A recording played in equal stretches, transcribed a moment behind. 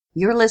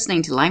You're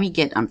listening to Limey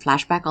Git on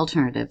Flashback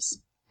Alternatives.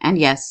 And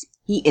yes,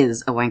 he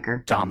is a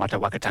wanker.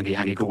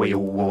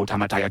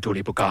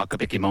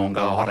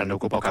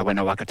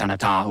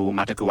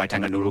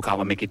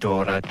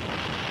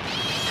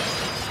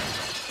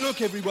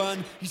 Look,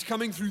 everyone, he's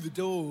coming through the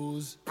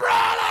doors.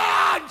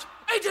 Brilliant!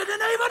 He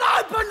didn't even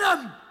open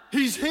them!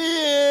 He's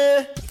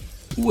here!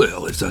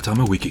 Well, it's that time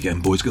of week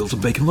again, boys, girls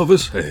and bacon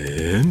lovers,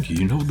 and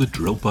you know the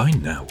drill by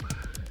now.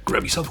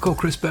 Grab yourself a cold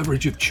crisp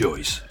beverage of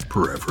choice,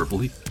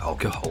 preferably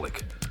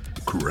alcoholic.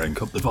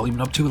 Crank up the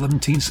volume up to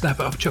 11, snap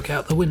it off, chuck it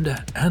out the window,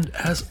 and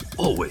as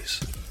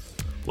always,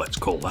 let's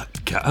call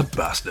that cat a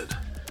bastard.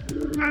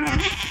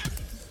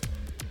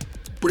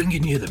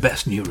 Bringing you the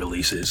best new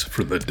releases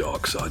from the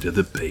dark side of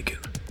the bacon.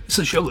 It's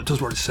a show that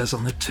does what it says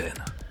on the tin.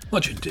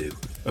 Much ado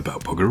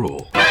about bugger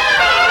all.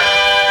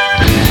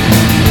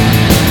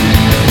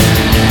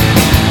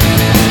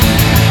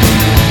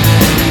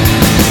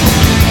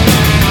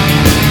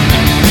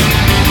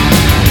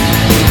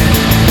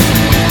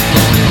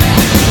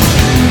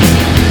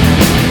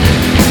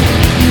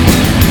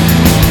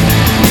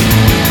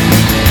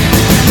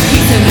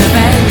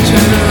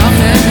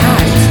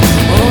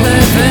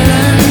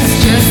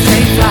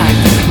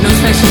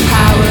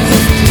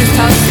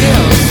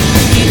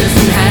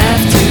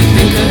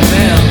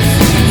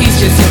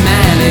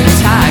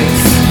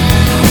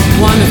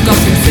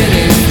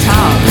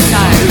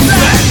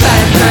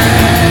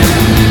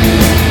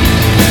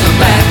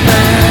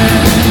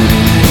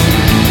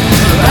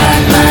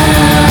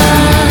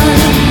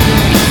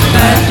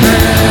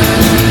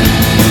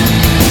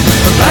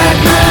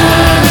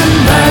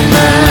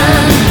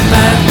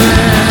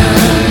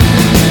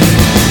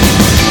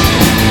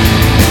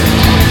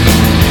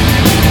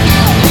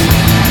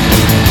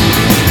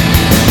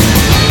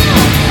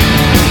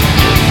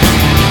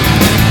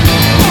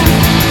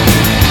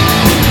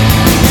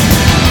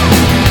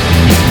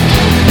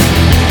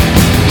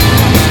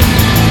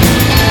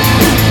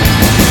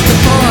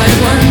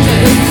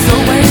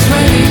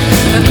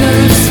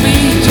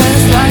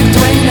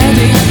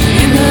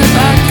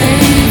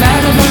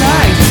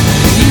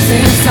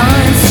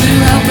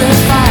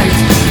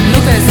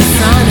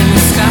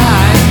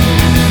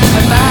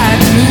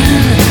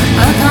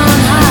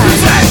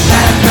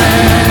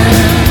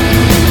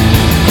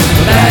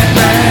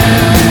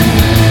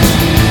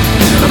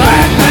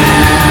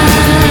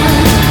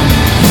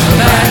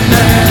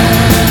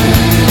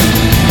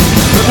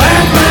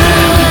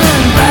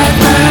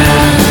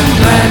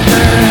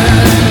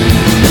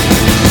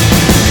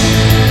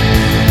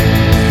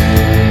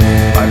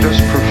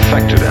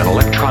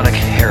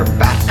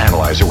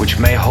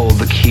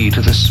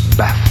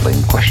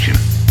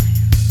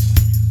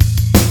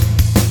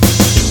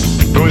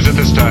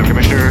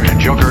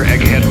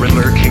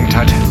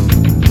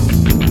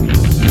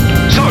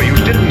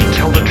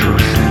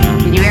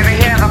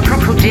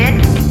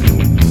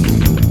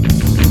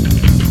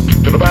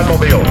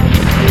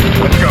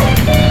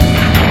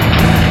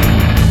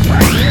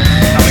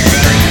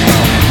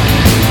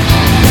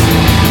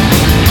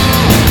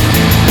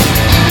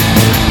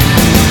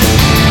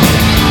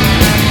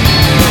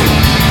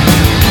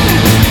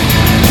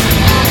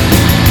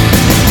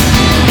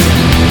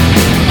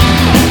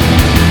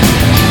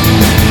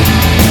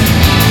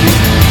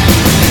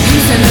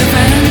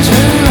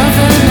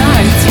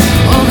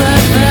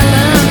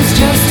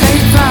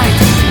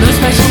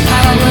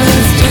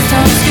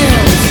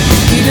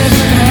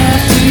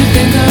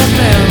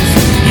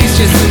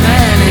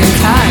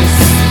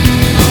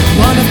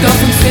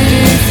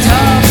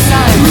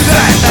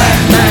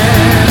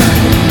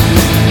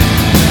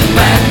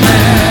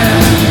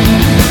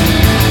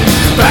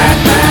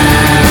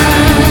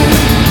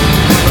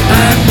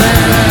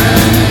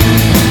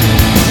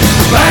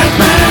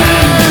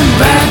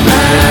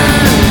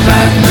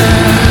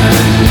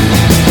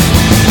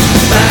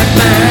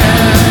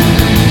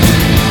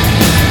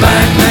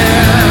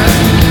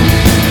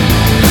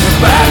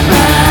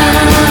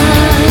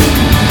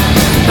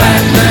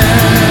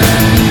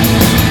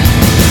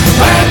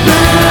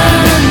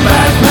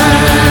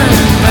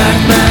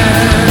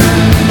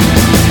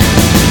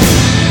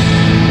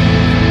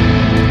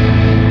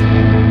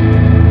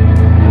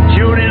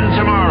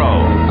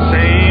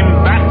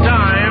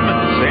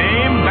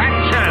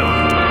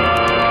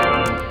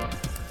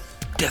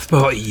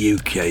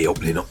 UK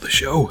opening up the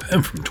show,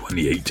 and from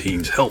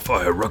 2018's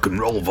Hellfire Rock and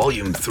Roll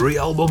Volume 3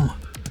 album,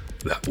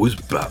 that was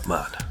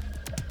Batman.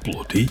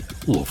 Bloody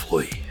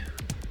lovely.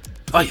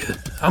 Hiya,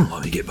 I'm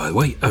Limey Git, by the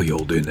way. How you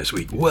all doing this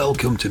week?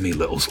 Welcome to me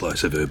little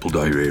slice of herbal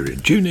diarrhea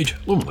and tunage,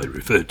 normally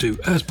referred to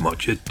as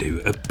Much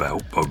Ado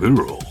About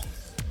Bugger All.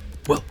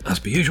 Well, as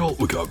per usual,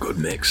 we got a good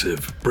mix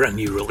of brand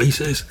new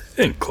releases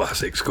and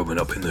classics coming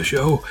up in the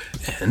show,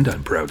 and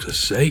I'm proud to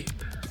say,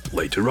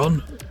 later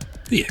on,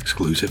 the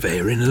exclusive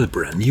airing of the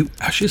brand new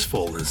Ashes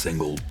Fallen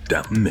single,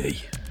 Damn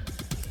Me.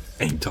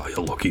 Ain't I a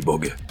lucky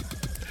bugger?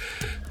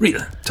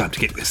 Really, time to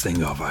kick this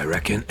thing off, I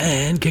reckon,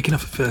 and kicking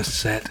off the first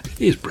set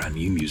is brand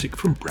new music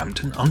from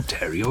Brampton,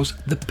 Ontario's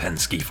The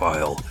Penske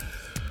File.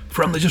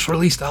 From the just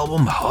released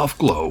album Half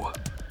Glow,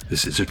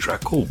 this is a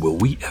track called Will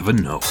We Ever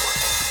Know?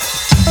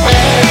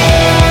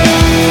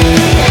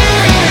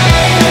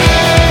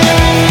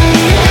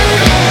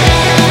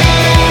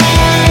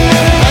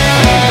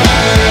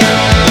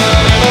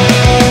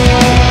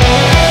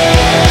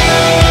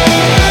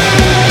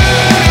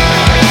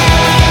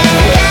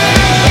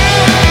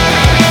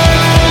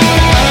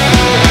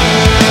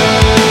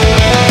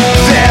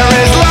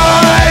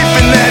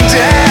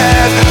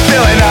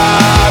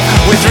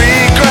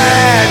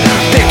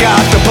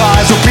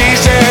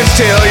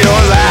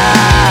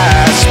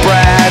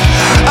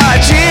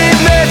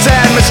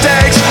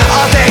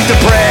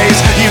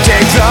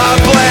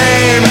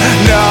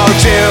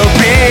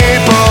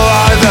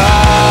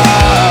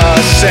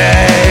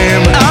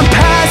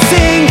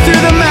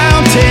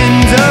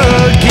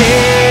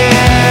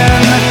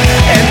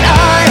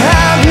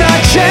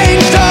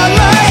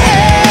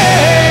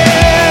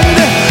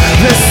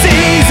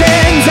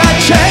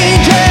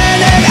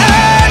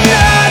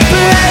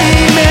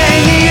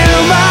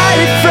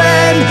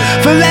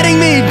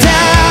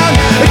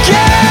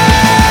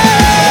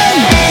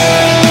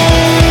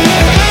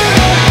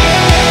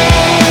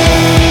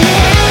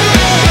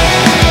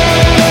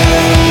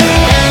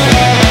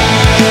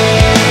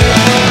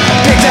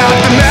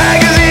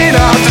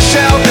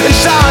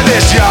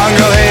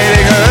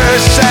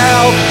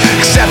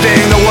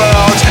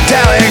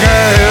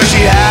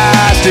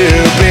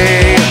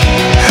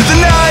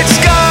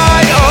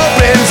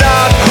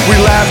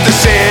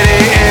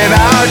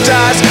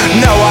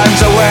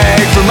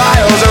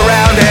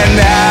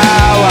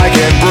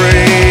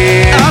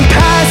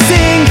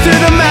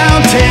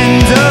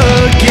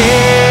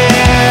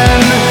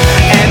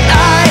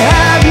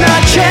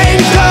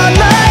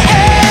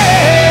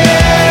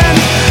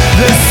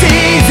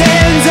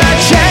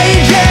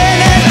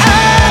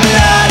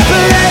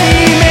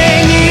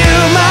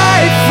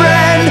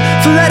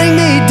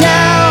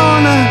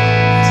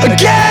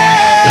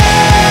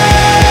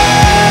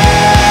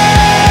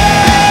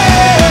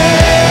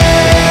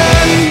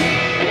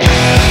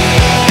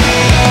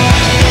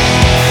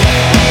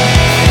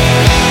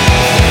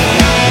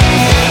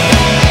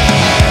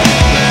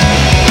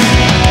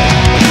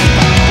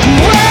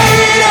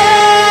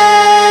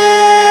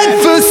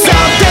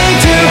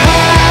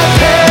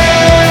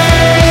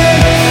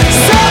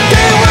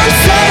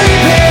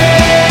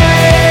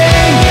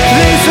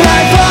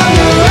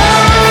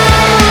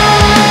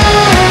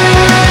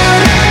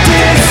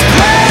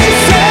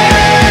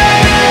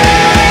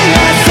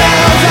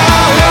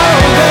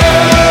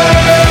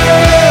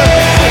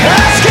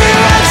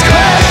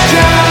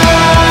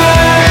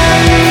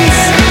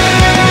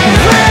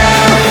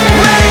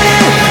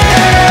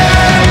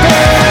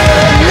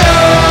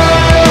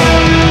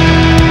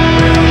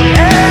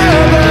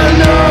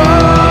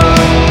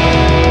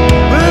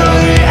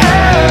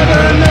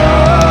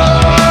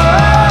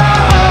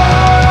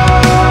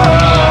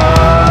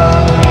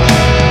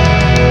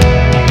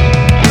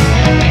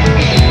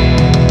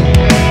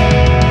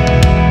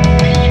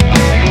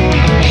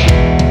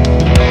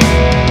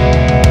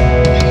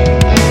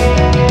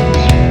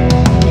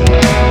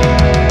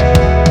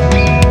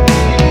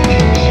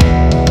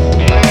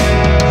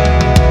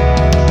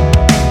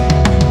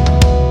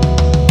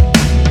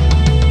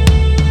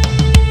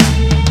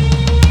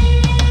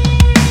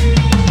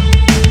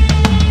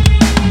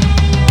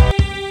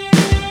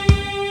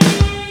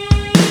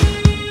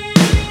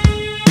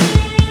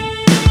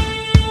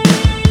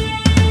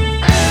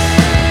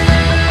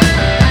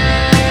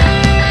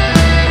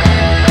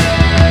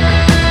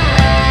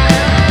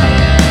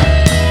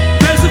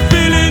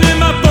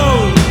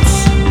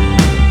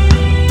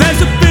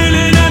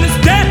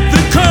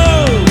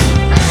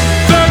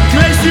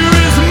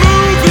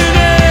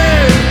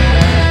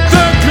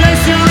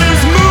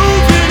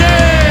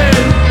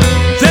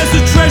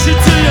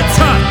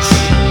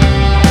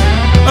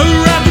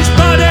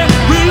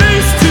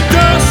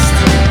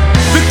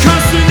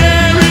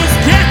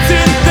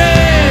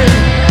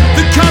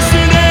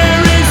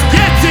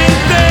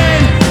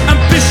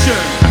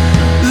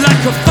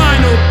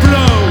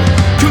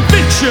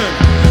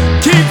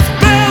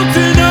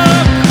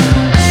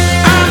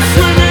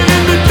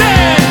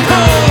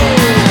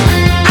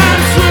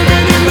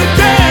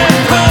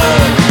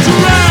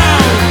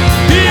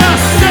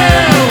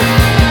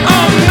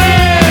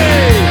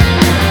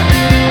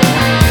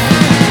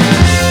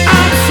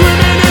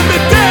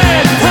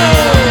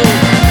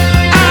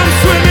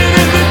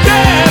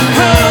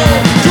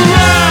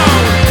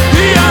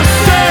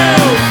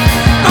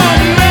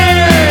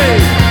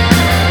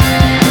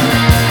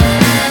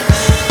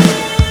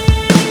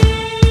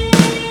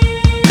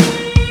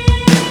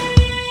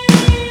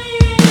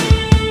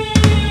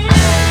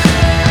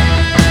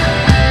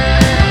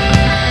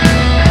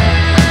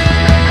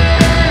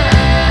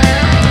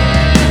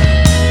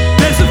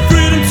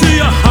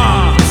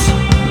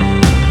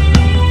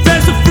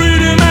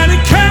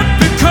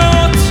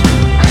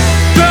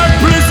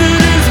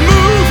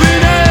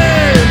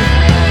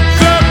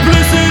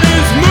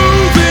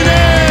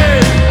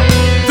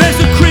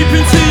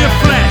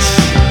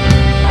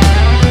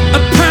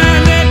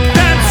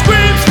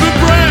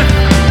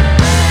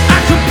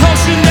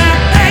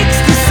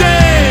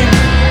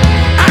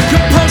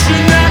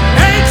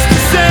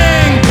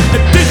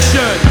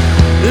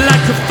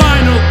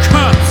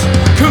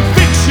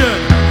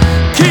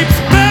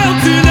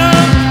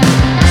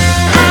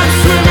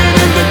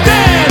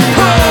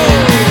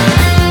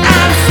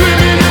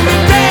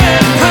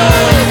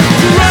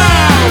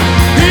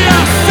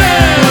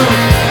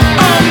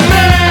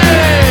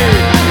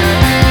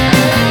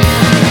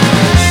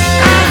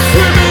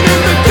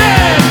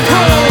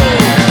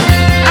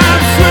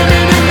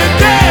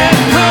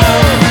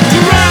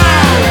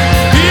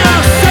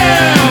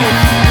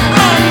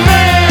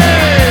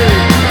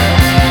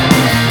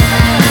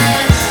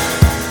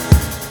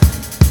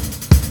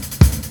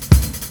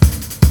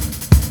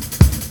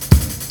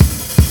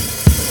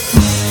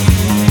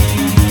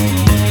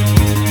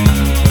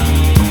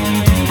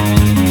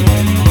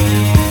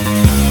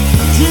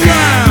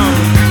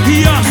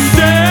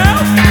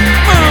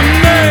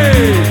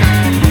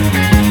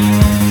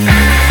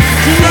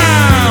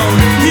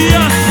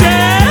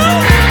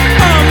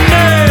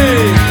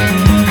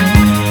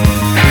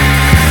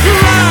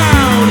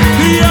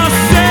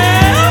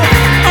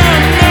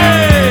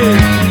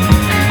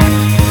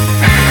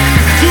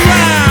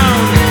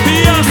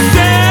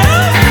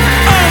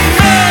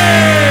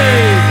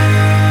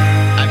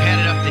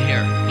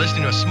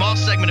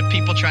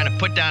 people trying to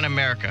put down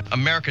America.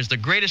 America's the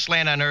greatest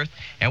land on earth,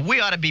 and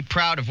we ought to be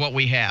proud of what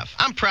we have.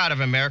 I'm proud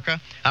of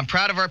America. I'm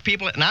proud of our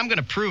people, and I'm going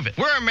to prove it.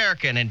 We're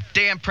American and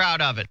damn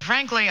proud of it.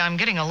 Frankly, I'm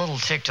getting a little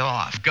ticked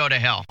off. Go to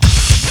hell. It's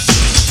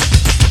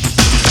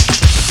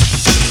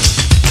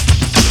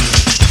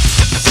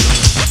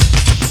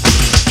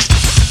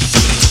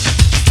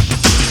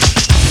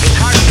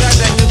hard to drive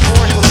that new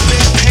Porsche with a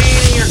big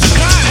pain in your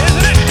gut,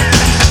 isn't it?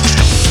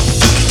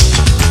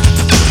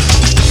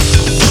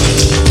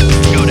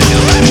 Go to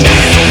hell.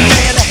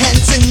 Man, the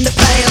hands in the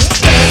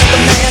pants. The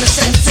man, a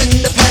sense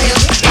in the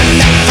pants. I'm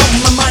at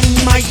home, I'm on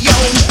my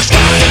own.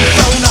 Running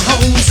from a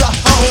home's a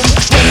home.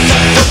 When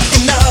I'm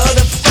looking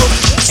other folk,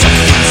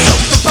 something so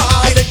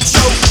goodbye to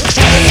joke.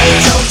 Hey, hey,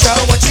 Jojo,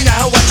 what you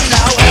know, what you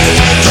know? Hey,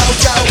 hey,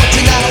 Jojo, what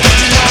you know, what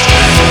you know?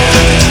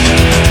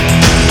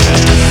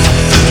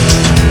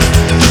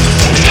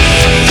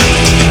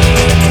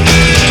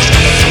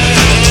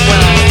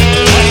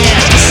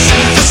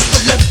 Just the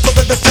lip of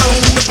the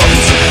tone, the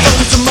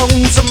bones,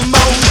 moans,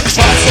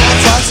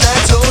 what's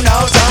that, who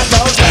knows, I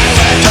knows,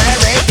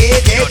 where it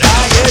did get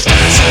tired.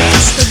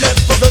 Just the lip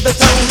of the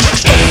tone,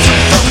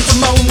 bones,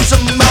 moans,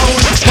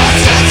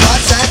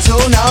 what's that, who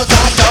knows,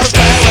 I knows,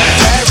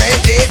 where it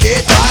did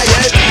get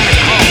tired.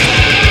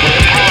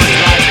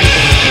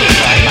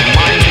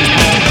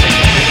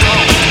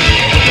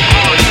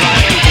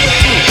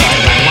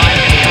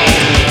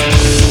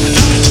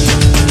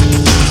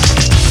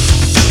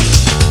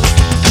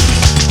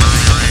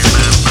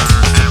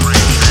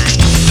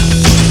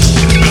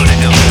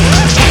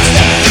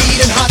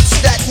 Bleeding hearts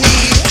that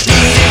need,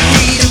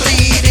 bleed,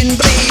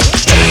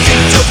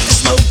 drinking, joke,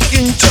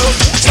 smoking, joke,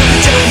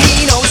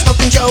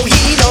 smoking Joe,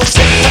 he knows,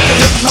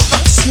 my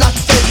fuck's not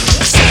fit,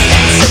 sit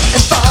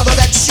and follow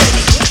that shit.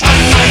 I'm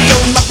my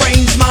own, my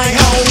brain's my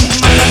home.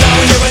 I'm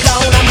alone, you're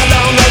alone, I'm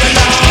alone, we're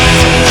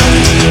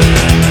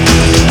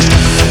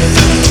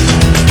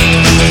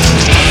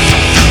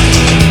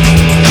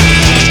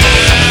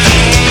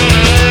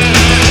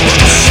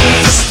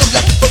Just the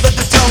left of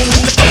the tone,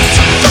 the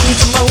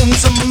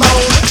bones,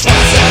 moans,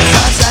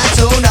 what's that,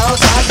 who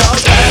knows, I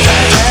knows,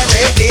 where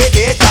it did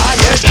get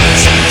tired.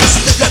 Just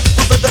the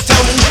left of the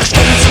tone,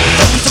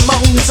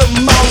 bones,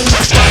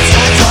 moans,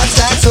 what's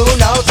that, who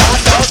knows, I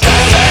knows,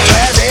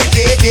 where it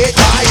did get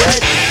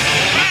tired.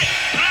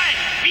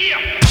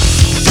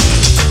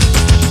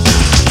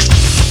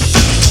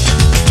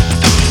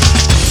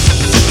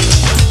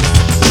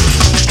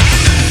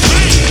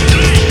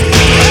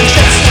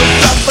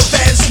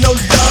 There's no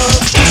love,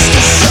 push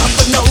the shove,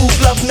 but no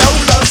glove, no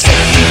love.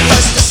 Safely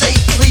first, the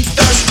safely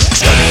thirst.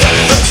 Study up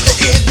first, the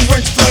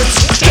ignorance flirts.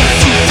 Don't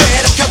you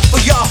dare to cover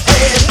your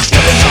head.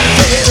 Cover your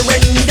head or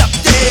end up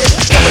dead.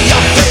 Cover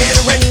your head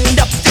or end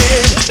up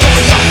dead.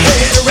 Cover your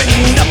head or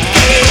end up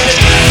dead.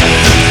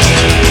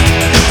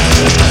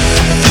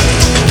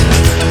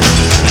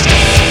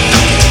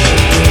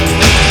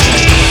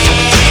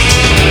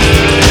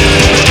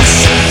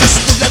 Just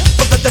the left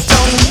of the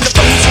tone, the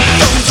bones,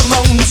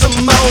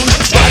 moans,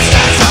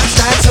 what's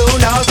that, who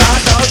knows, I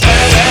knows,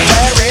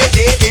 where it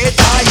did get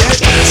tired.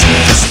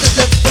 Just the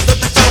left of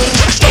the tone,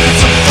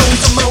 bones,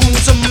 moans,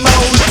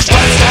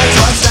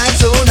 what's that,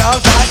 who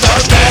knows, I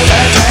knows, where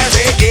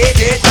it did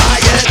get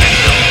tired.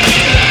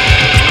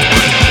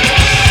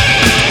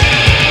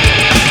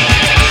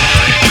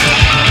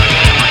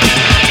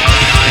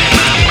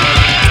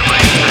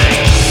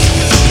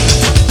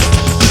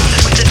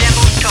 With the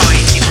devil's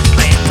toys he was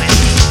playing with.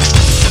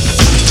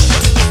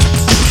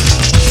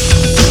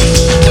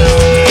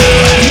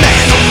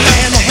 Man, oh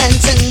man, the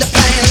hands in the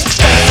pants.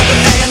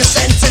 Man, a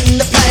sense in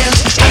the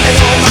pants. I'm at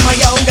home on my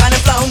own, got it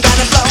flown. I'm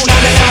at home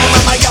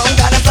on my own,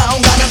 got it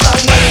flown. When I'm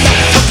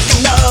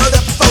fucking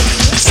other folk,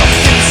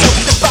 something so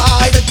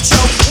goodbye to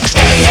joke.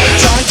 Hey, hey,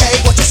 John K,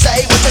 what you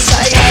say, what you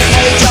say? Hey,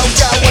 hey,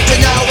 Jojo, what you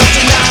know, what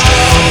you know?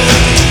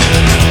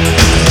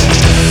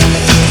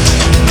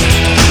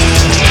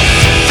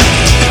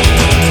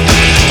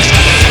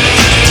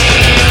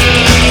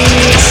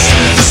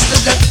 Just the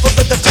left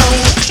of the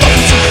tone,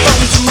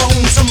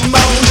 bones,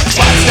 moans,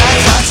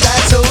 what's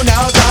that, who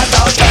knows, I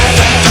knows,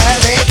 where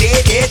it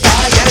did get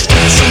tired.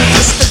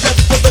 Just the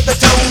left of the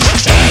tone,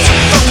 bones,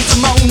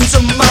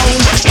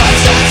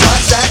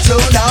 what's that, who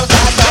knows,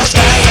 I knows,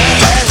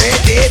 where it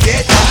did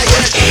get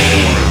tired.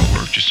 Where I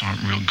work just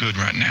aren't real good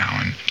right now,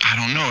 and I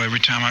don't know every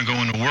time I go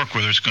into work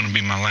whether it's going to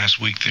be my last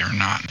week there or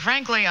not.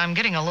 Frankly, I'm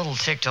getting a little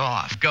ticked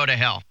off. Go to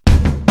hell.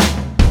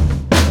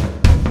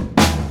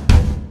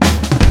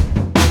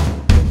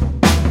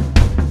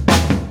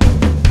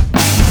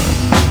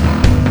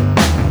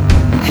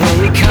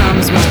 Here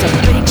comes Mr.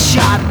 Big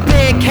Shot,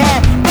 Big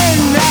Head,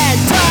 been there,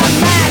 done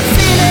that,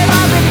 seen it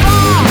all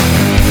before.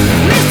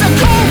 Mr.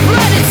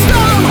 Cold-blooded,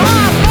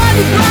 stone-hard,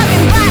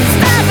 body-grabbing,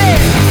 backstabbing.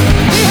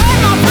 You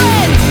heard my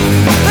friend,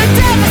 the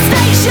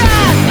devastation.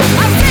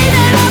 I've seen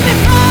it all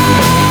before.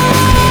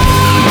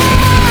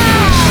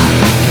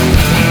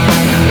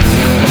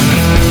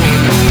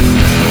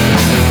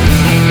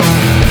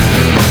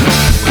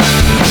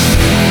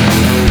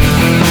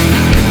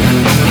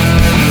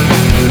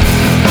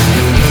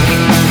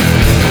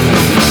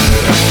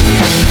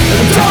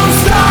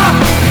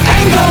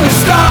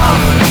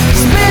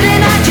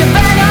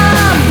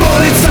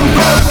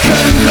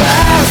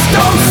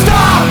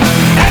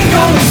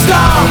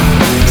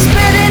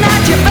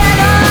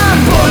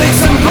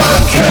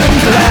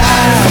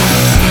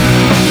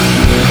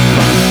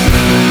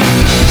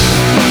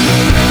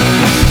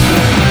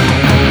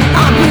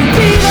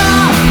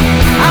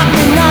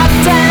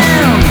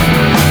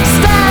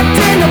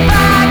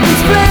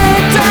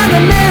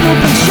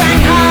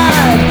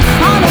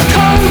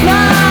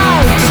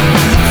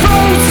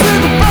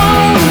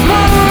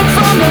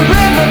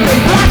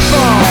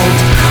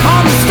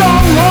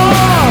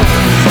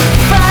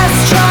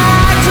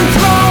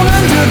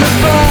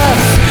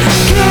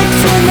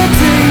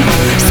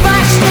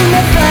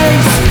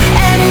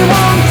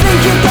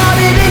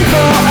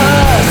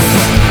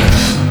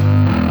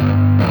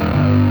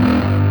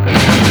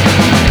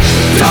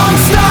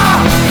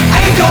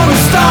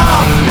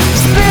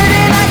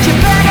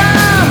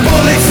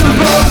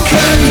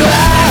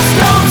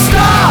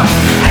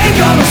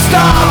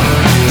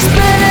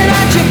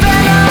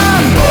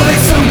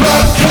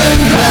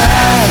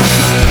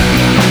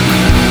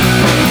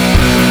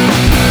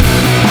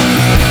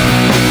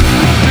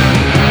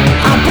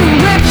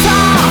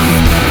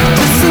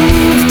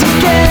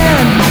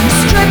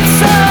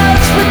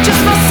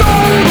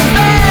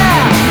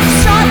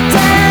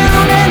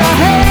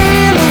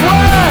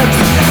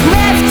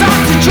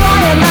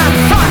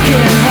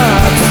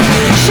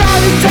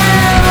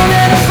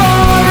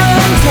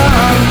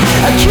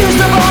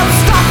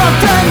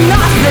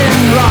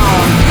 something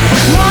wrong.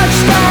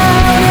 Watched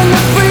out in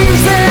the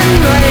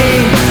freezing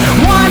rain.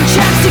 One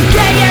chance to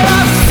get you,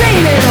 I've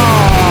seen it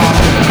all.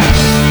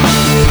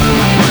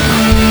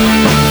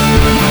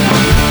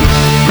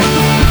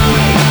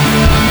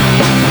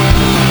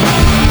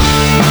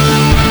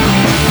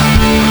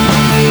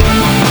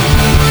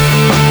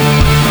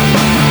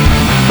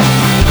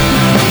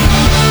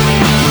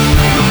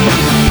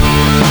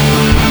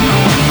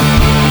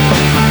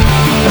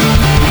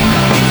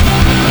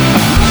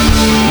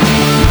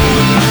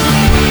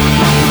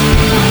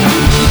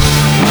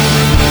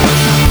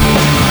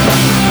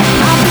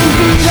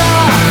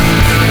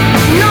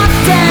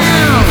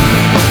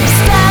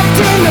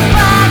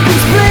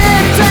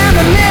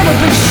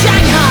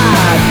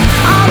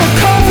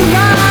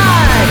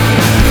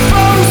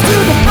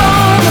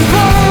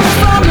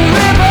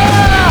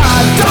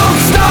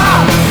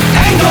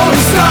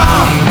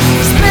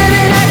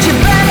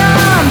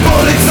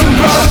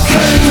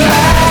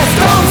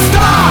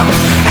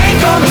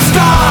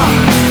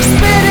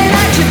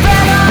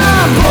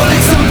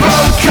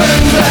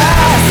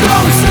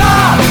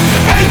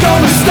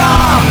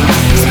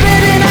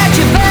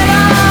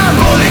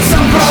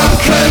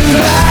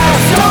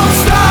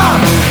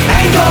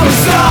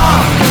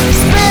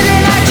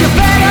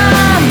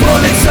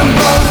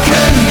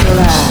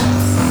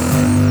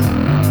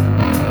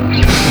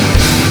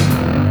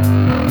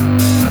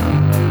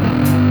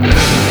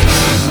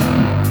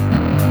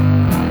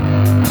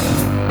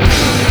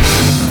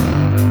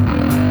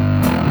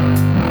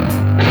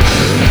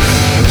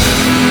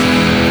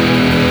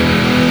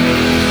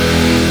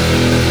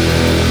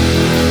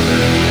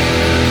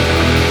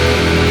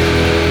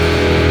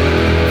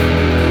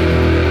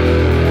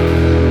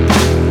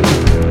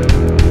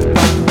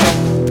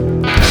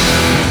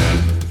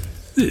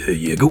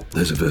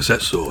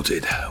 That's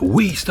sorted.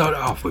 We start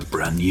off with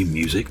brand new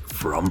music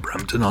from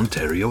Brampton,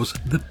 Ontario's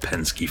The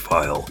Penske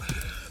File.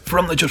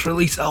 From the just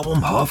released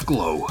album Half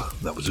Glow,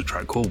 that was a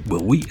track called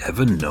Will We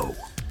Ever Know.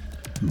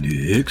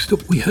 Next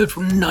up we heard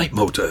from Night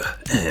Motor,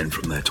 and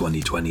from their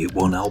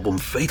 2021 album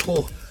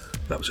Fatal,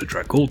 that was a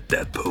track called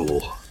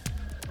Deadpool.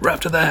 Right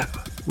after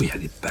that, we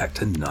headed back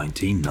to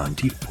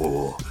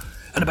 1994,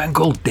 and a band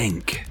called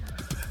Dink.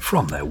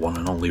 From their one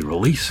and only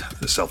release,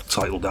 the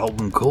self-titled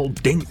album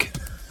called Dink,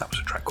 that was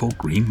a track called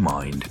Green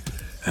Mind.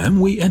 And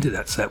we ended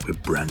that set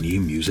with brand new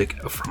music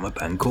from a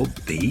band called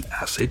The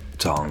Acid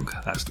Tongue,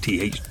 that's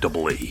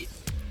THEE.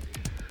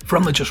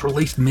 From the just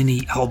released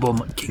mini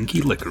album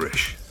Kinky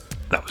Licorice,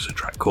 that was a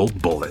track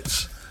called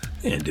Bullets.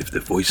 And if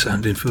the voice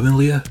sounded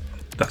familiar,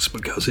 that's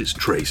because it's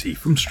Tracy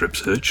from Strip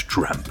Search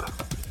Tramp.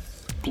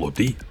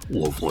 Bloody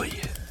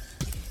lovely.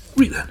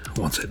 Right then,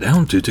 one set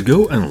down, two to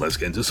go, and let's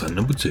get into set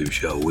number 2,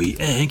 shall we?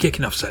 And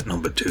kicking off set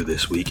number 2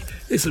 this week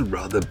is the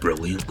rather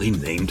brilliantly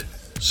named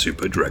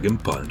Super Dragon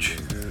Punch.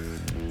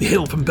 They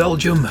hail from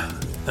Belgium,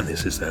 and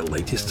this is their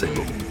latest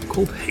single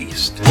called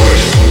Haste.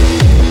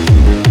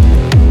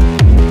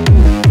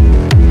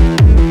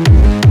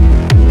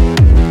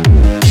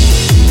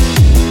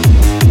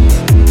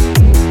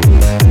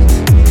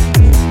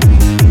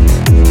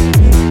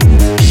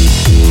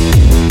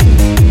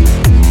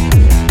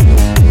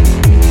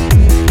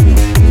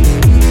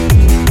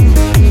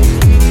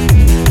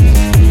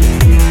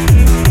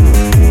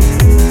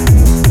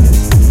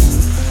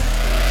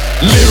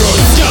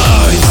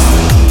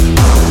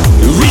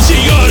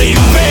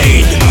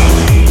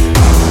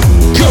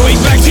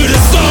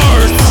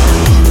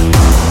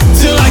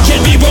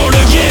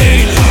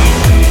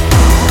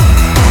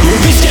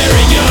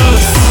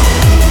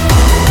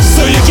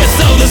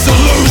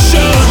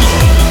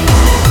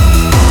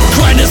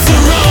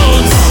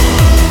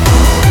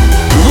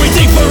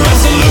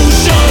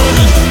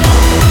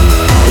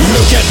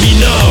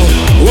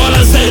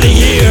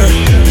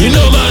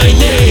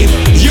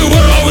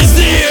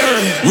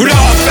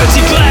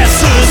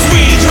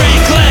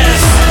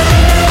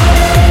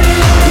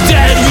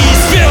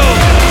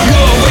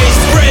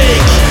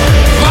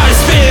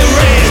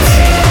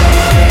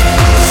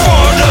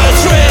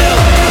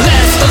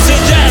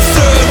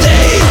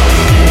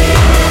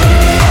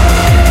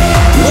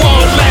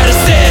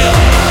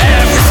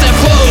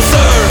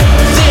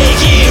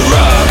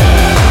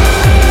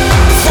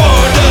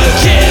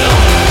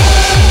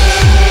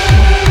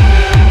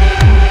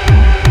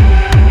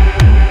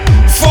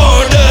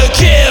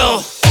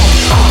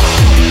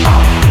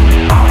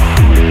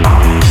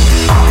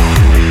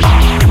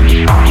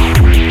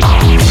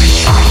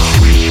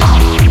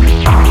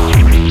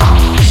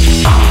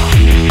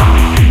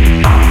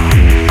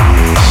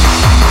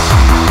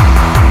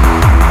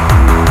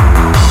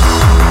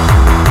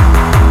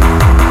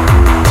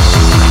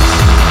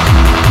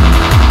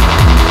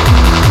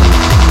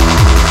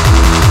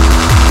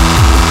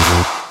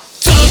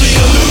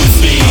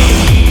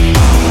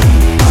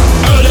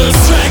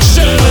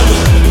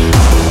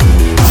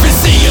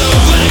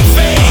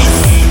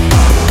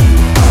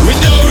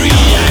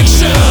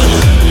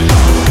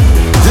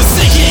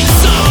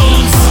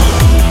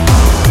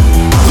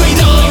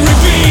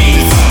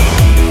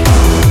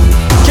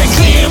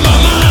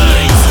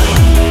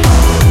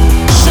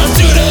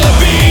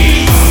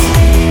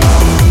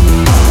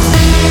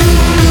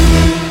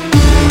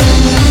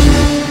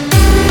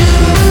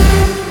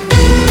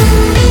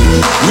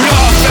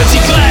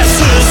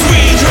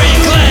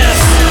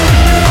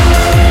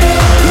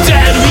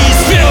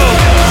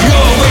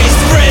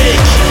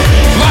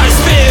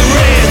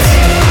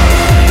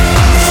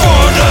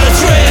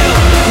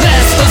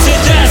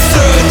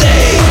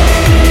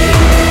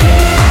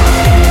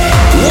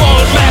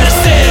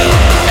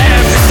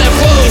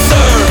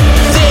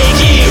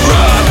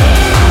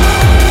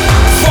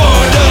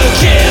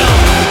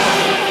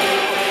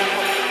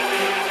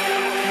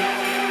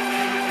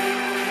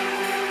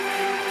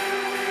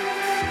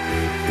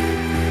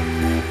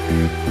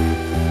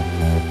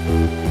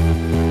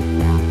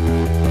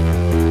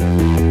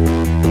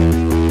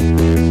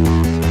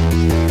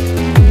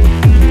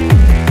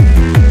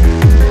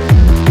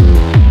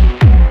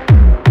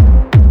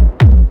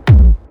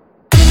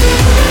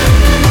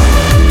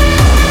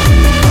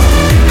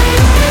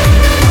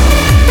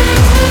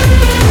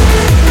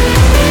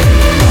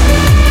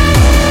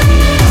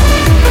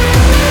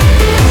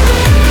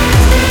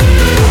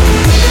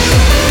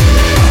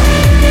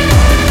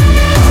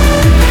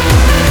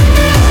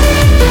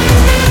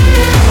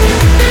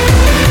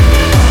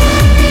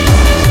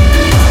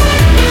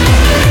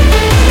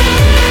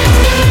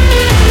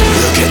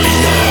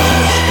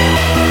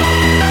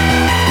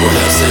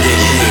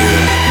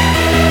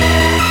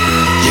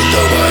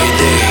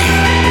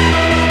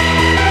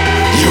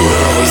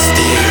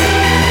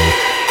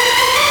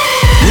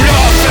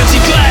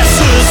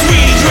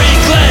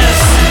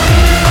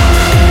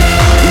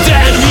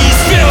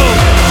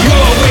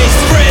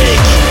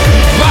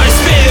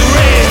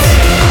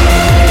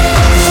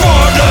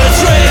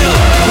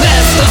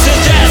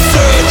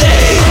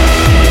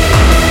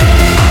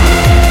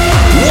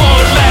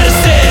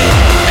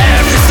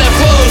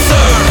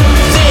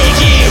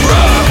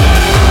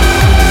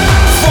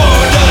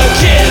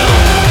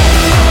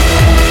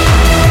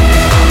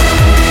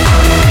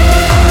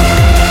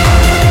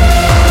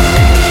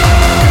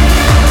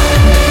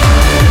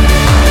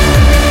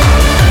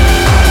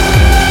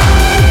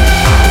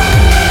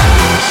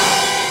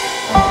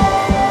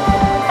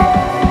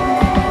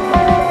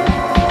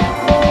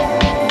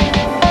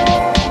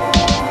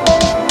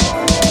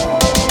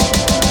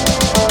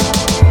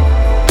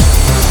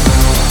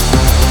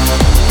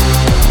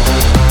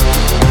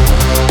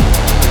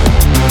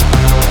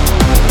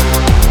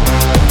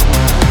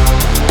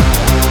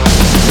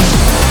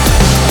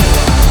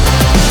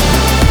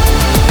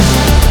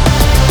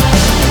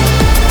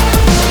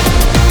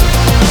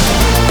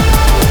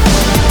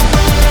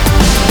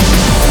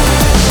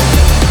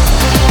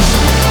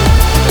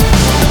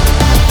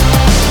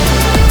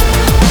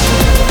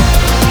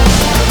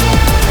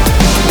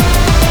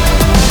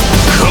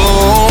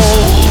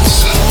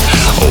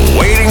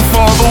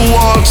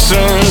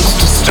 toxins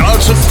to start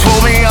to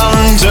pull me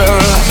under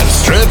and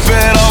strip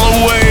it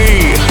all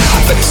away.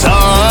 The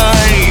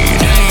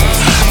tide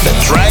that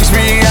drags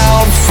me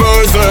out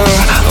further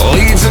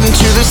leads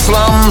into the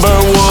slumber.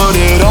 Would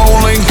it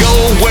only go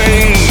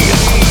away?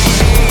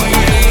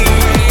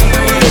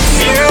 If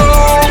you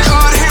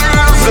could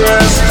hear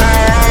this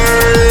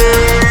pain,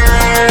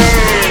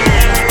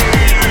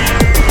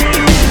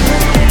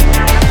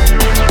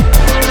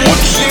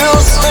 would you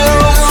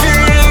still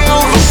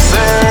feel the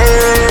same?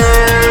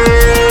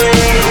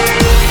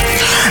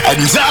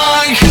 And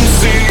I can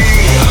see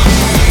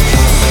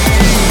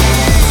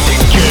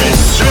it gets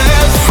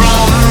stripped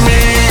from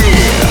me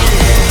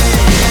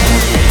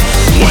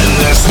when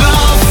there's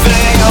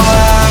nothing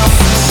left.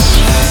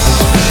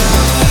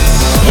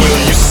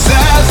 Will you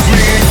set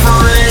me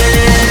free?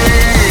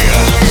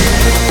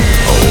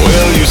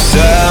 Will you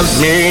set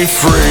me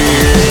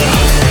free?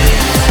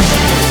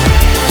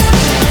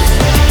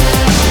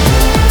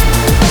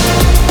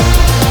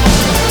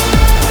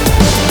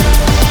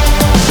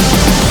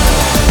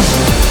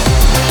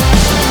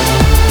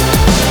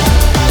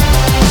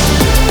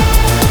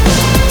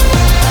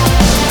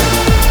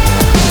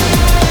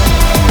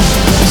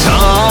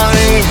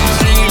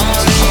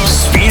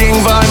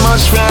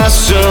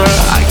 Faster,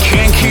 I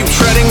can't keep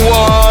treading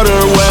water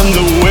when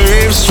the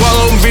waves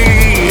swallow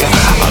me.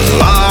 A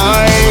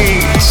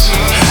light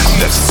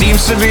that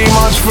seems to be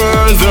much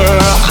further.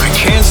 I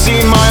can't see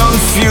my own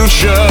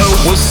future.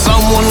 Will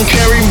someone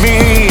carry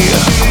me?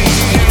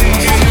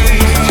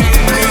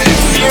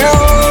 If you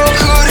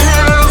could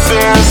hear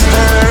this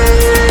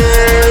pain,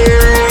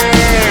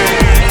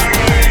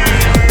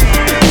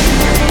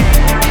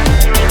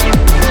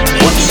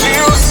 would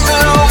you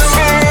still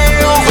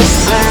feel the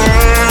same?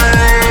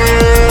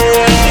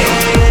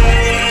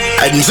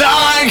 And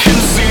I can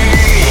see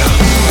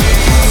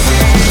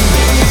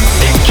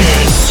it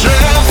gets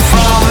stripped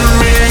from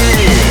me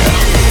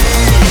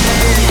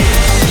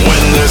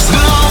when there's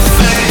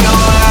nothing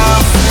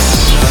left.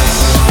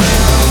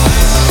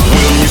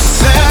 Will you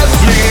set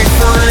me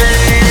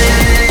free?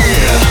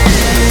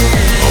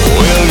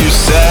 Will you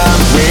set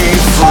me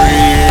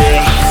free?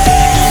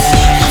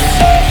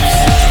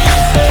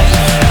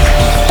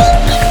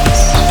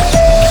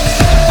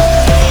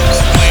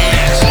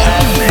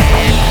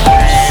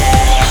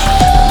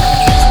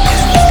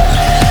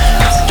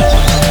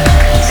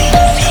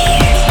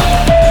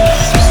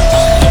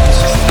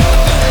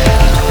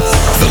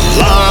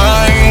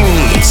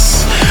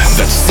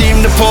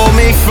 Pull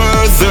me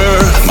further,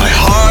 my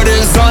heart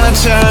is on a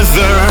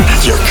tether.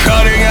 You're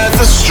cutting at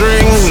the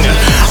string.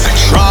 I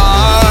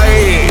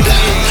tried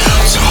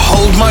to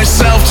hold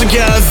myself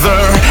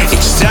together.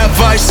 Each step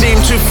I seem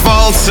to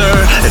falter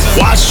and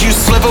watch you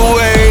slip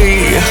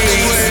away.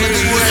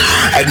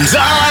 And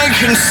I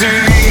can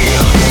see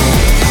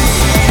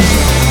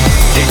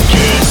it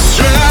gets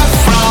stripped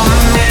from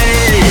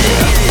me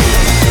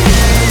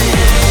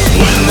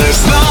when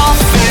there's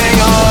nothing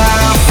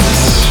left.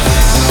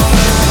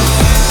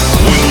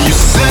 Will you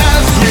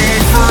set me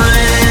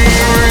free?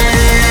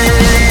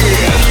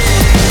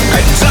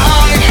 And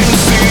I can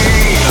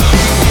see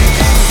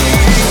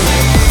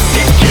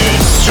it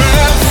gets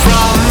stripped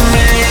from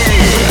me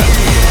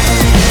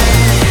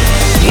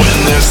when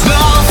there's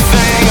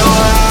nothing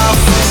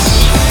left.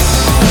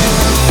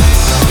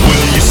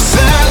 Will you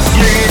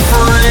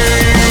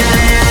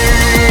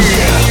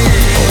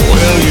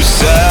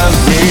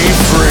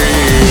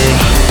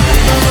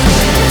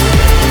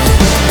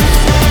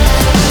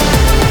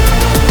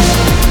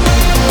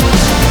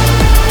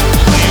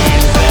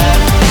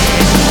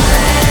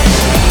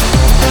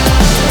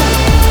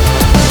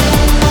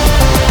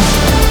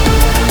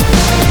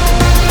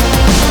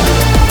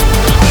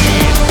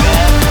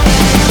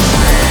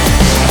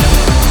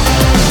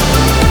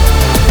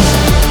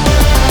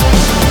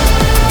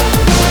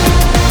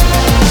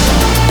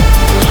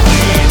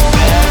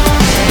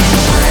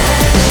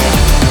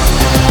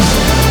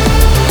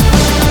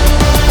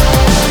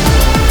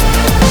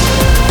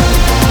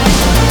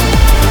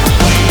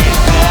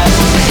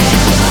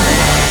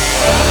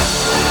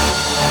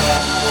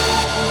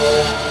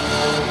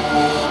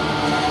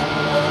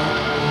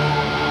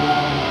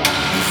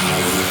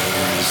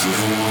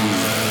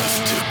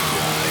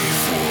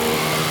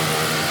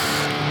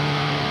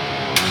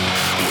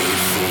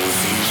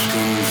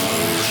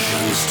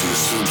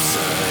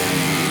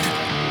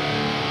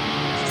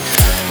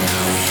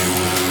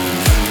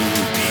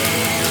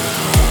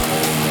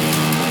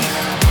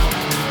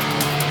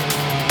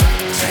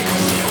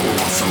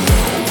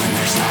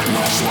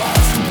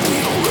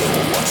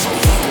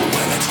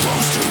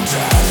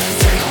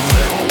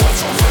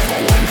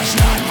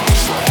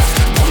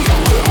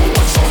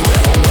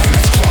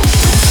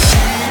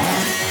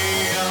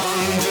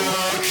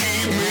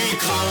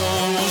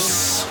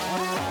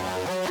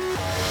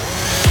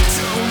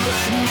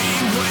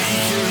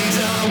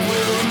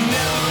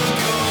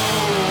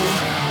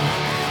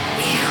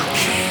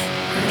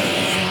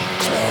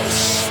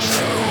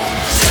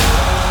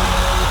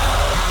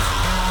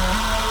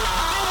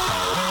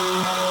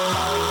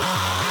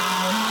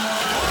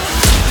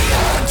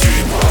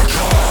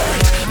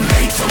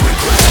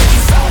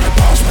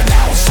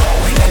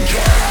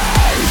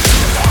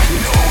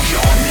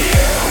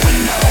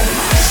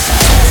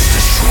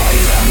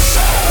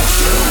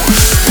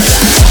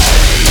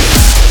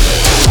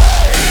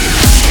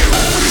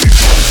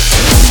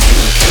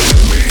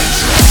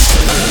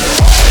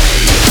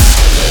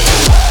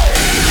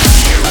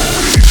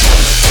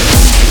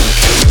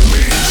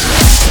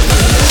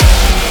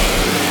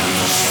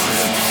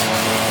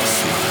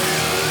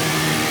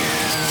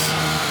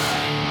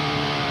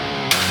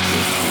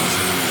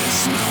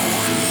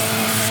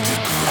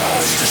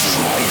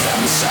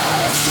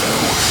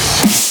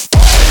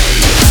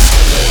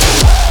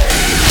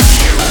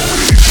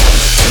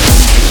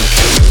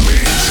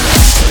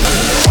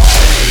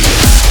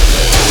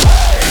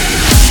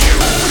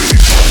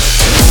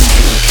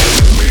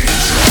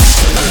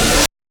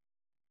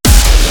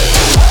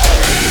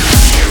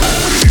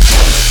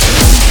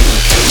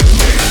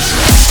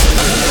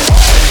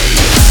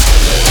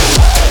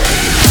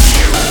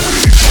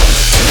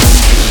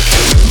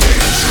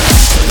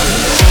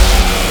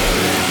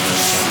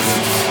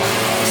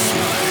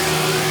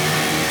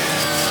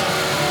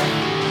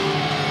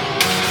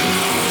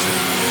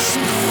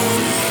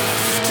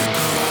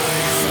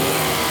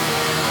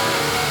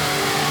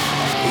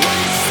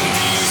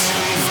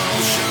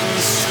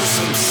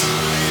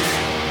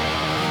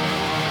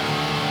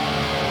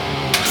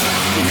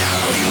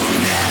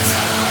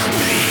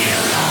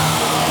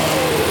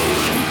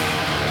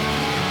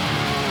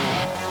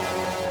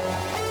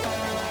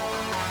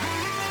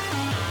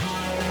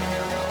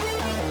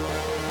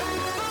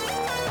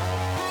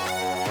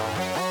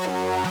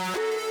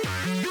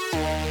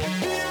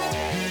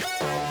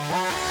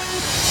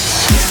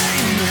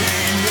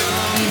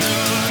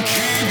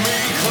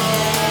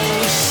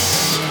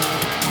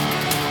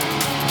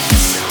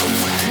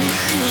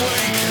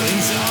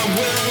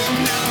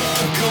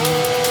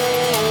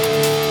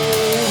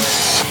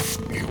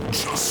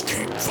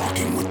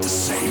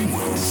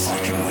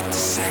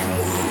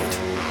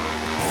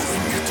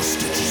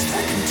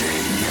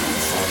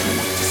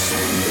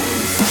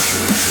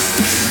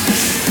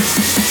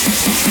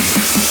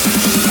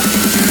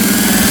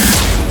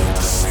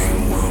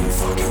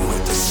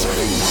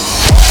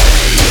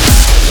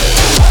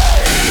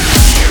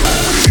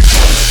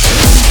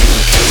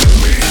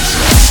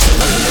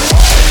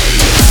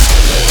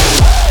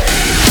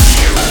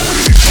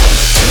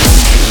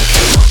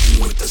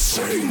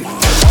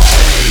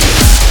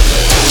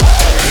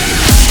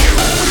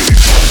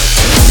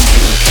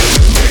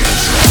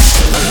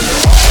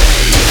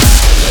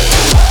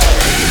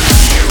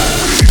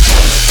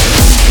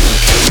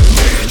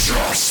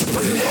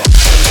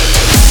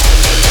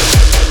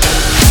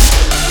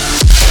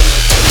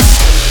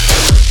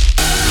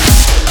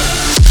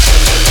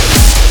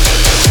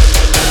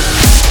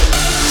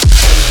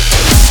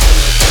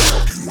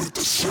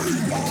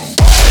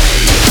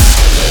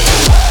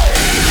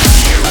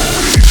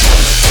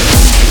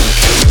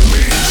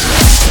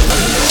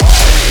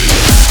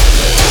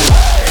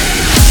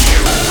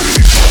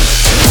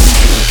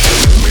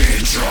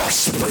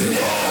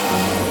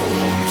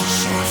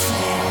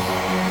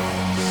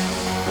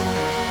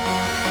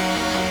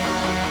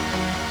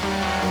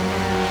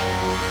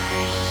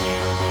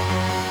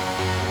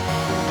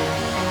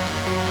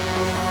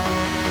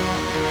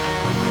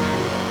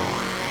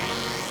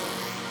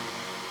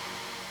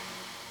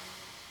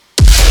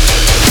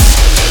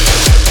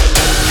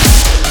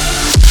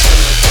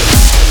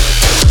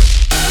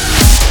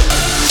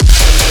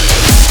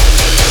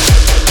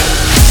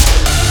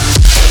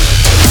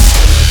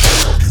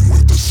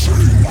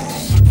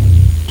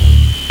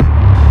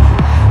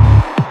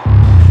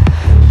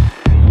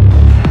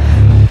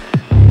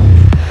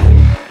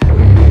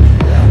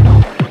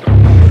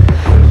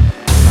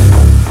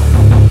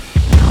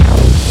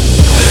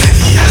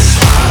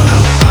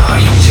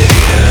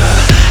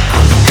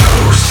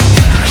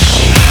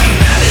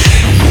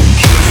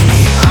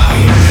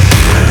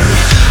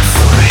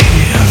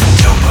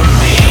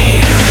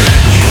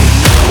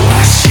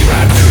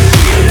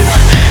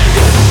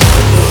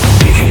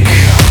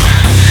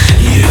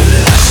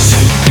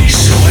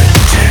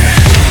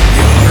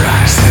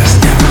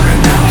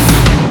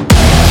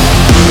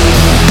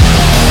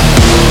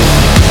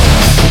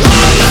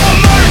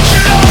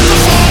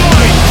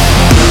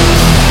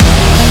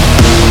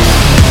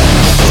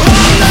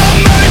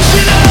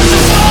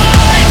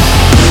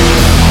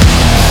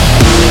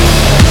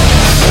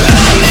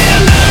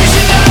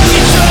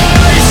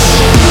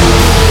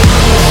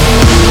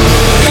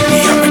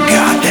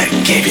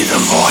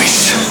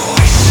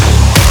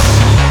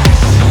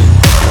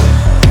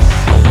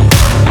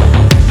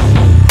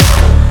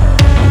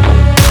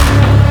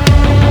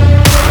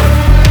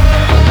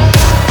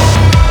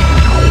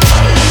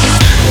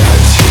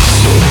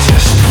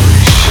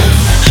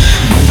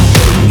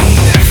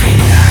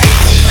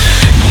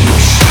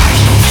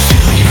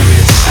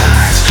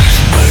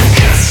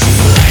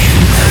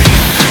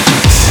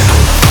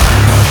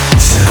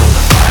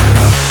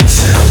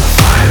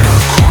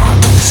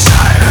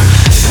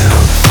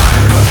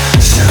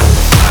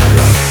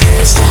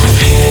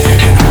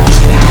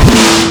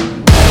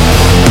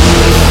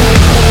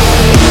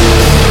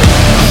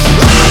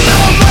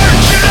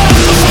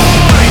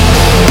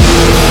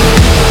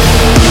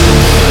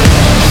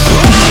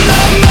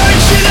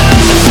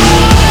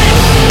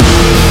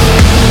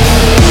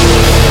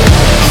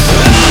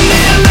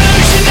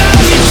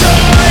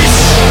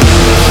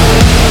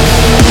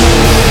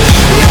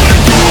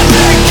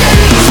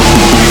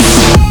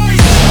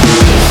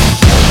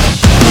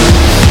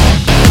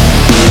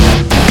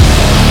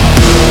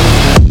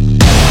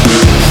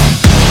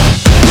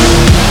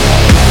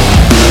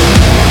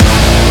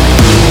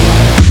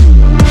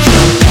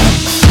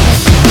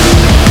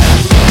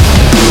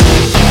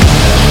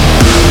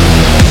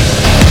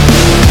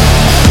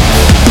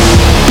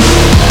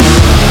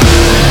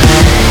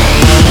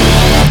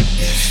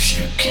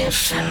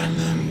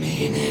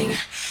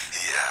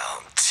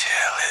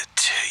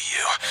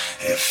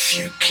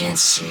can't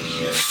see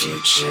your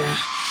future,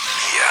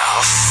 yeah,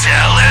 I'll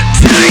sell it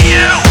to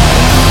you.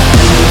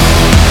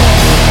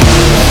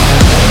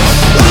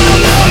 I'm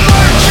the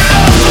merchant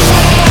of the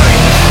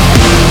void.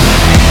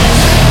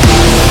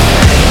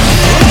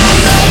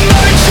 I'm the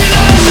merchant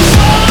of the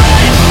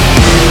void.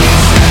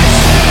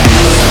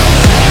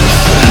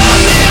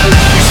 I'm the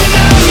illusion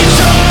of your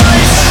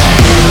choice.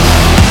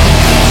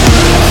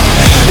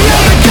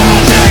 You're the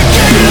god that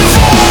gave you the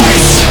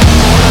voice.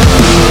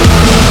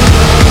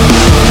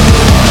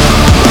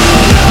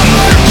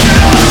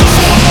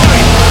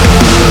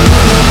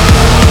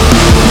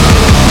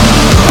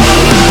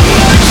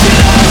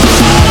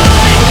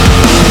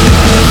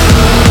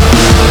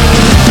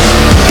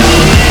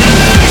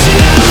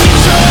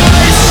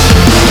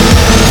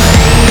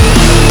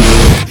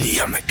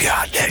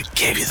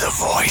 Gave you the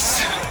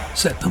voice.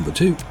 Set number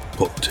 2,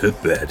 Put to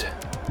Bed.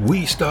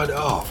 We started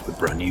off with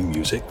brand new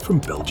music from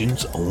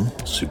Belgium's own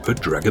Super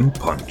Dragon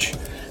Punch.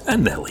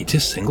 and their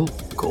latest single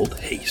called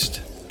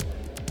Haste.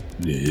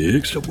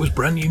 Next up was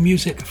brand new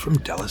music from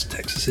Dallas,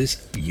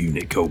 Texas's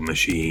Unit Code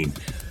Machine.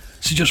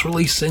 She just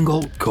released a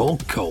single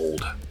called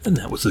Cold, and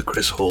that was the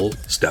Chris Hall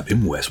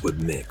Stabbing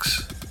Westward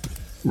mix.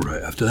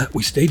 Right after that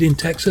we stayed in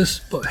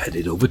Texas, but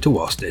headed over to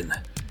Austin,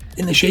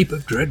 in the shape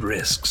of Dread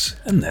Risks,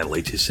 and their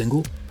latest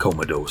single,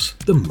 Commodus,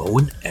 the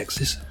Moen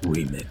Exis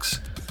remix.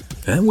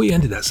 And we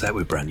ended that set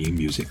with brand new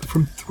music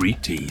from Three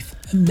Teeth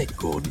and Mick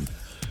Gordon,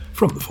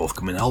 from the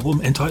forthcoming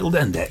album entitled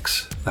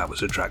Index. That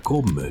was a track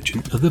called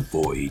Merchant of the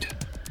Void.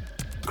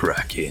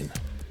 Cracking.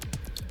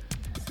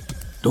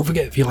 Don't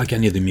forget, if you like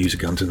any of the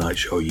music on tonight's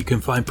show, you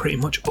can find pretty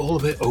much all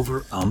of it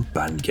over on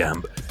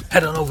Bandcamp.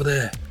 Head on over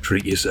there,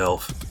 treat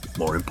yourself.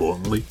 More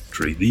importantly,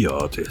 treat the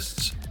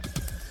artists.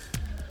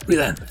 Right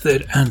then,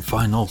 third and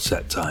final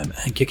set time,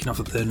 and kicking off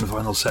the third and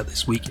final set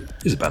this week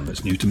is a band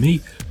that's new to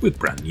me with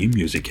brand new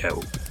music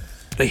out.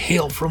 They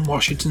hail from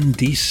Washington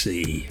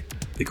DC.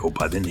 They go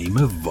by the name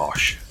of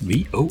Vosh,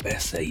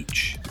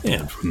 V-O-S-H,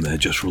 and from their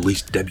just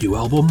released debut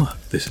album,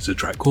 this is a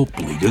track called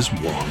Bleeders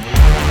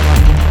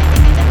 1.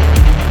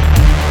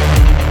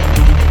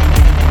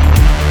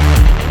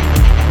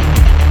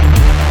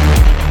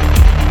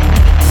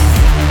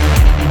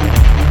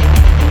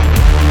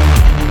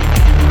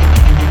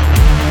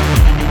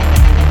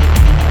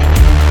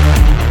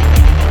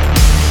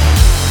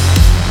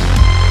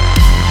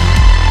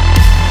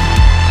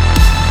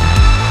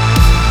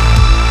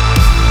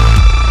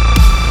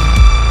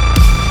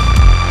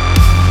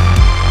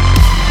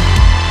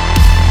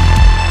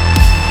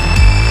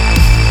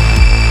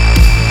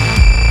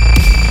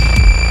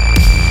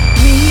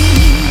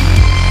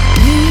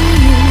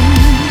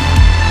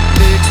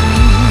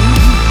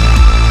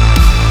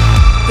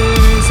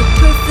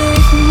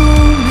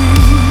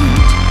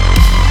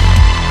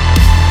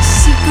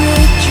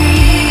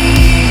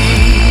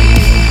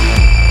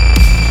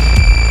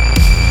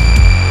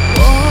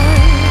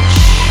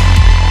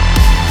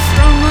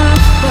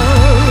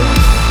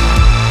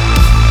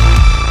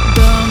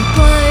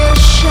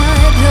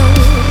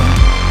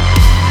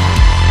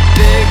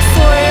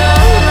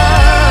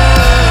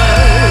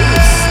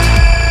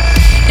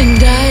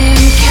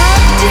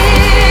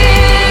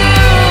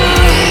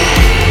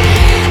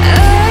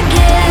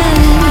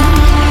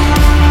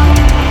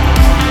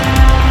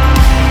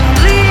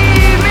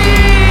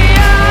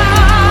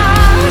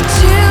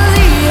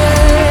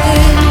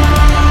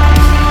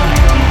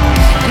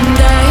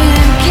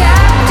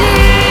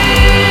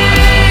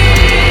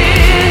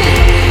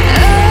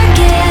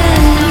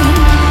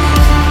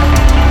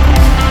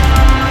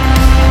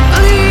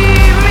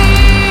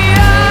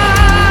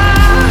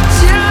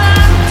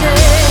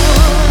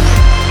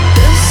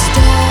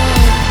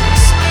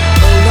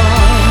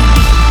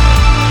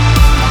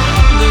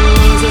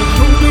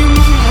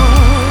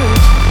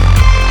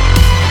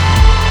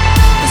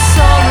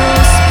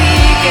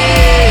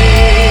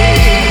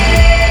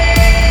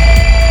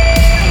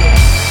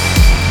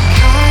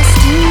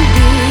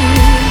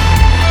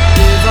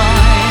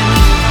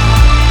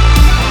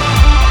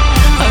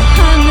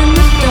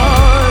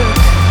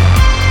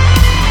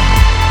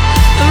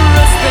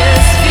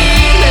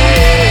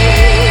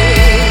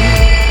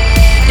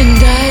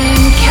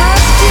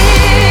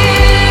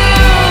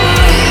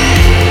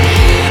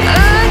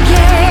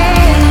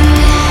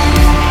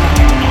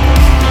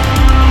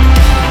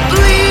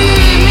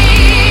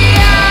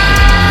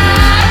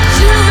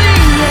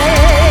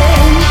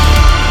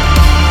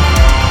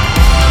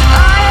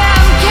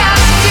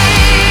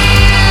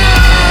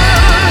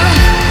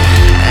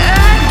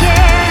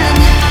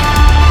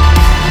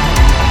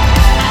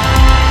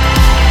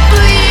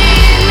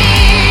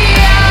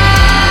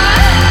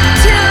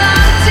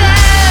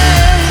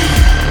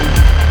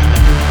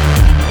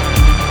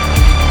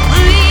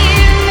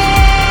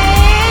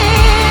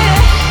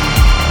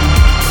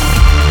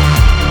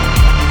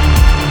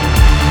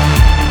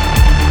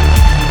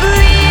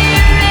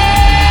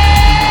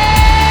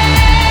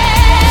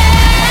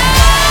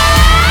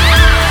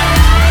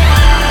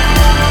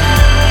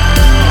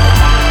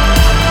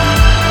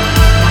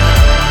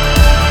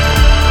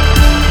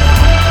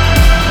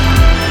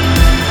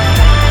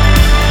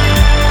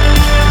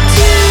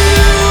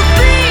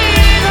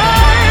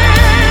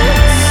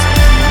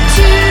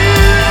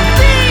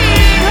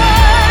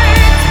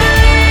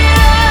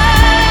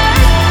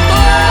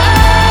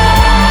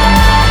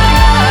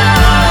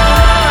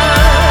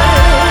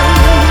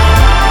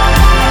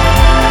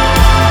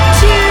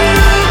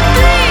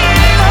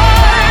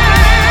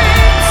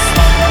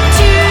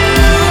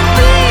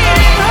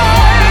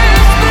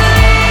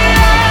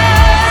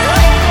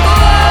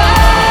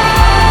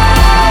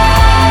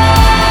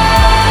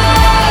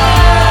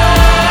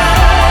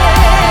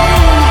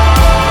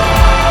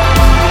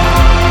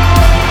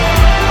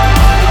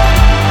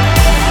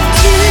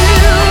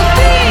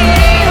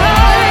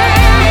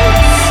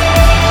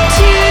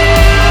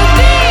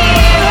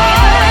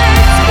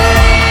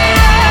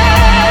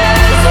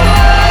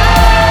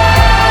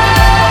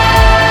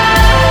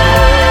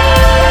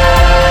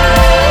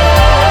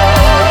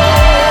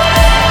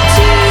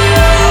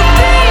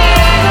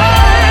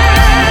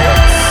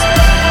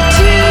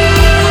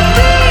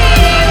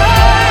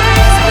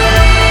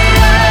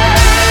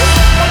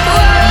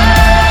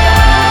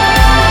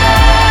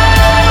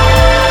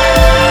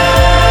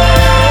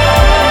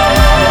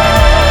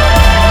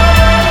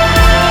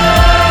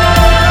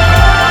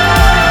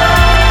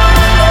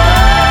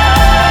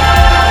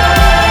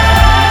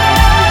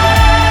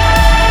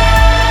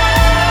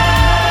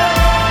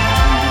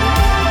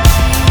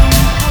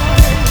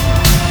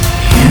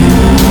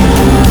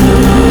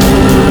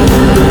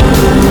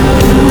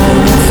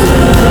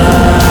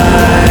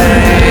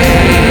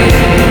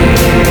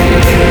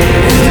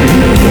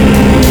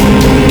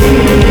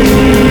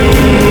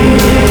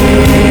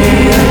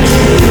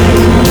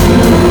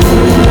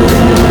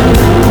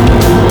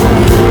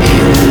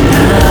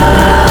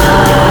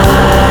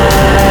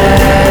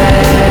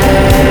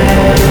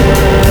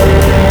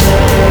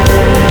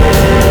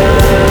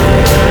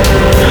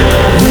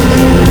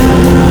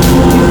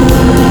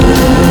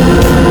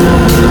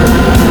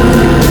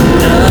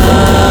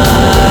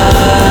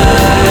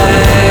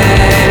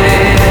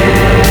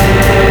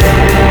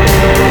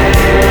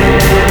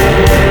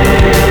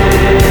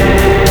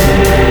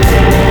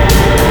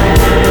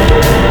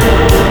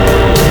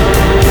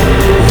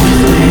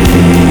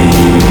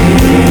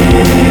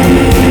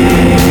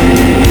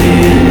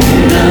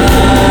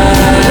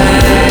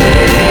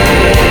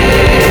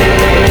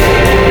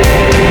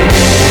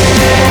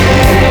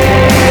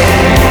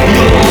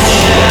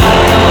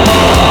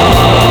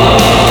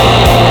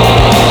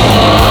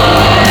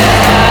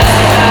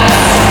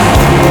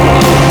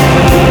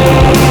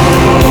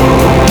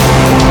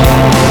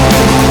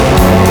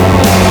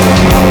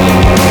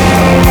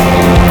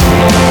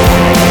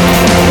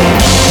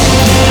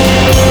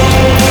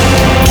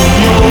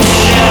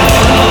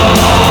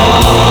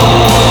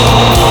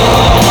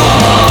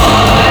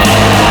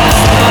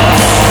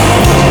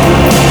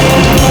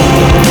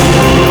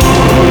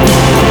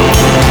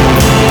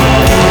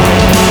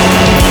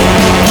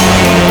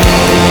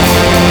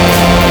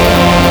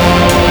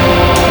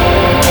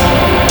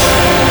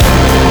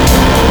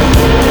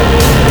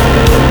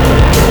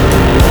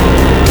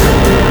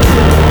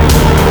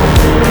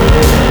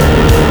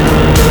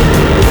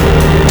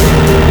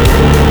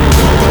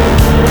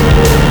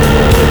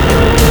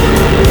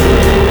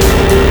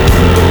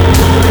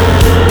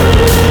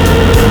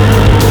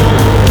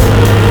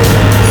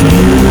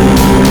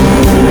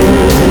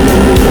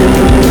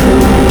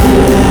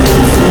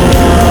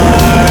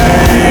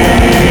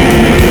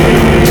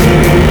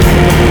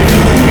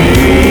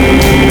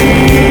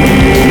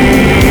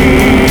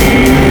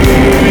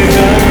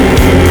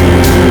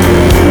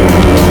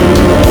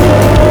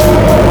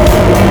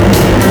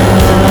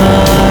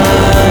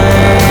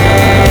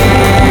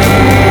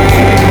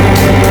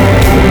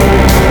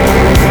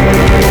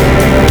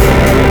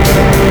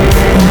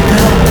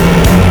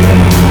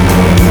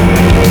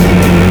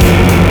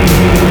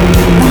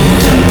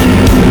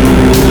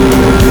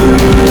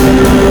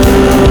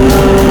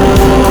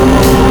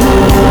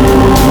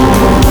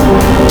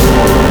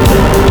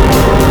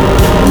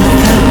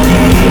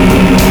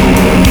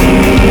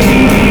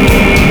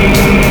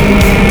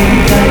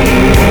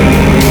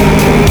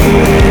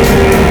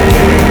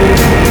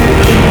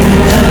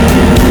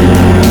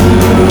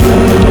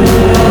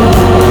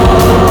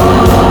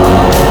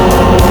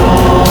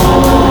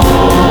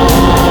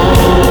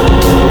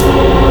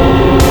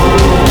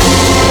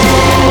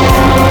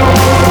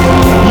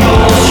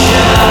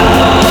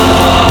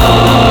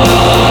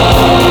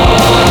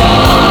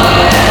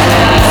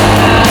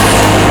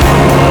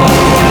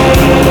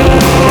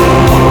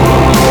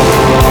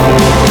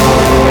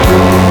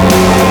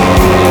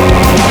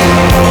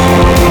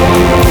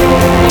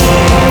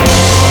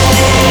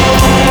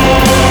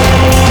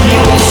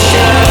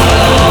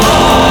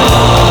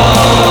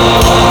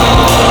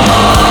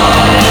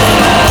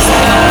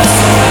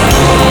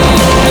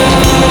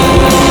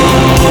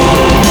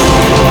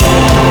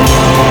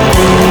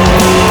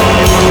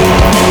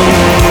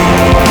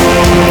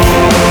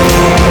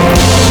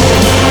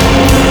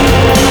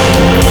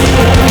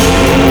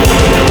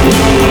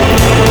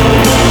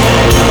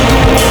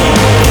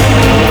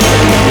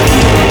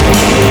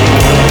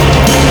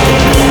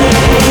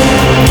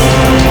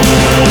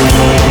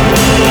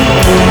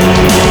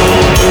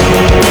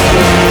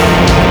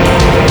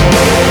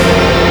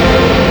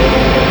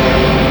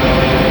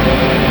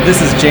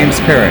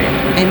 James Perry.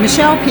 And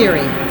Michelle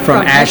Perry.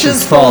 From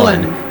Ashes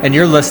Fallen. And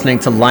you're listening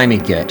to Limey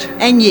Git.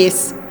 And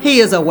yes, he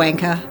is a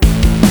wanker.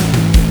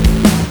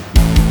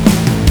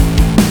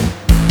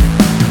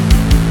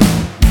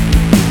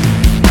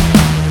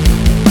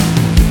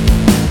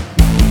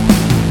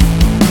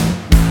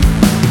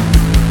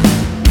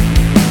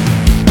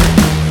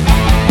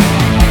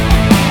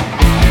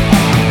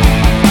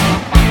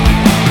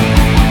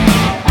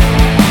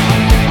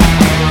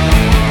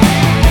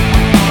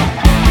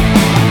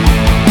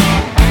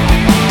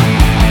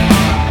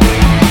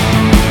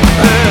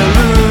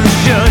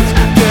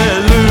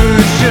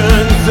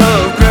 Delusions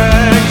of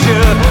grandeur.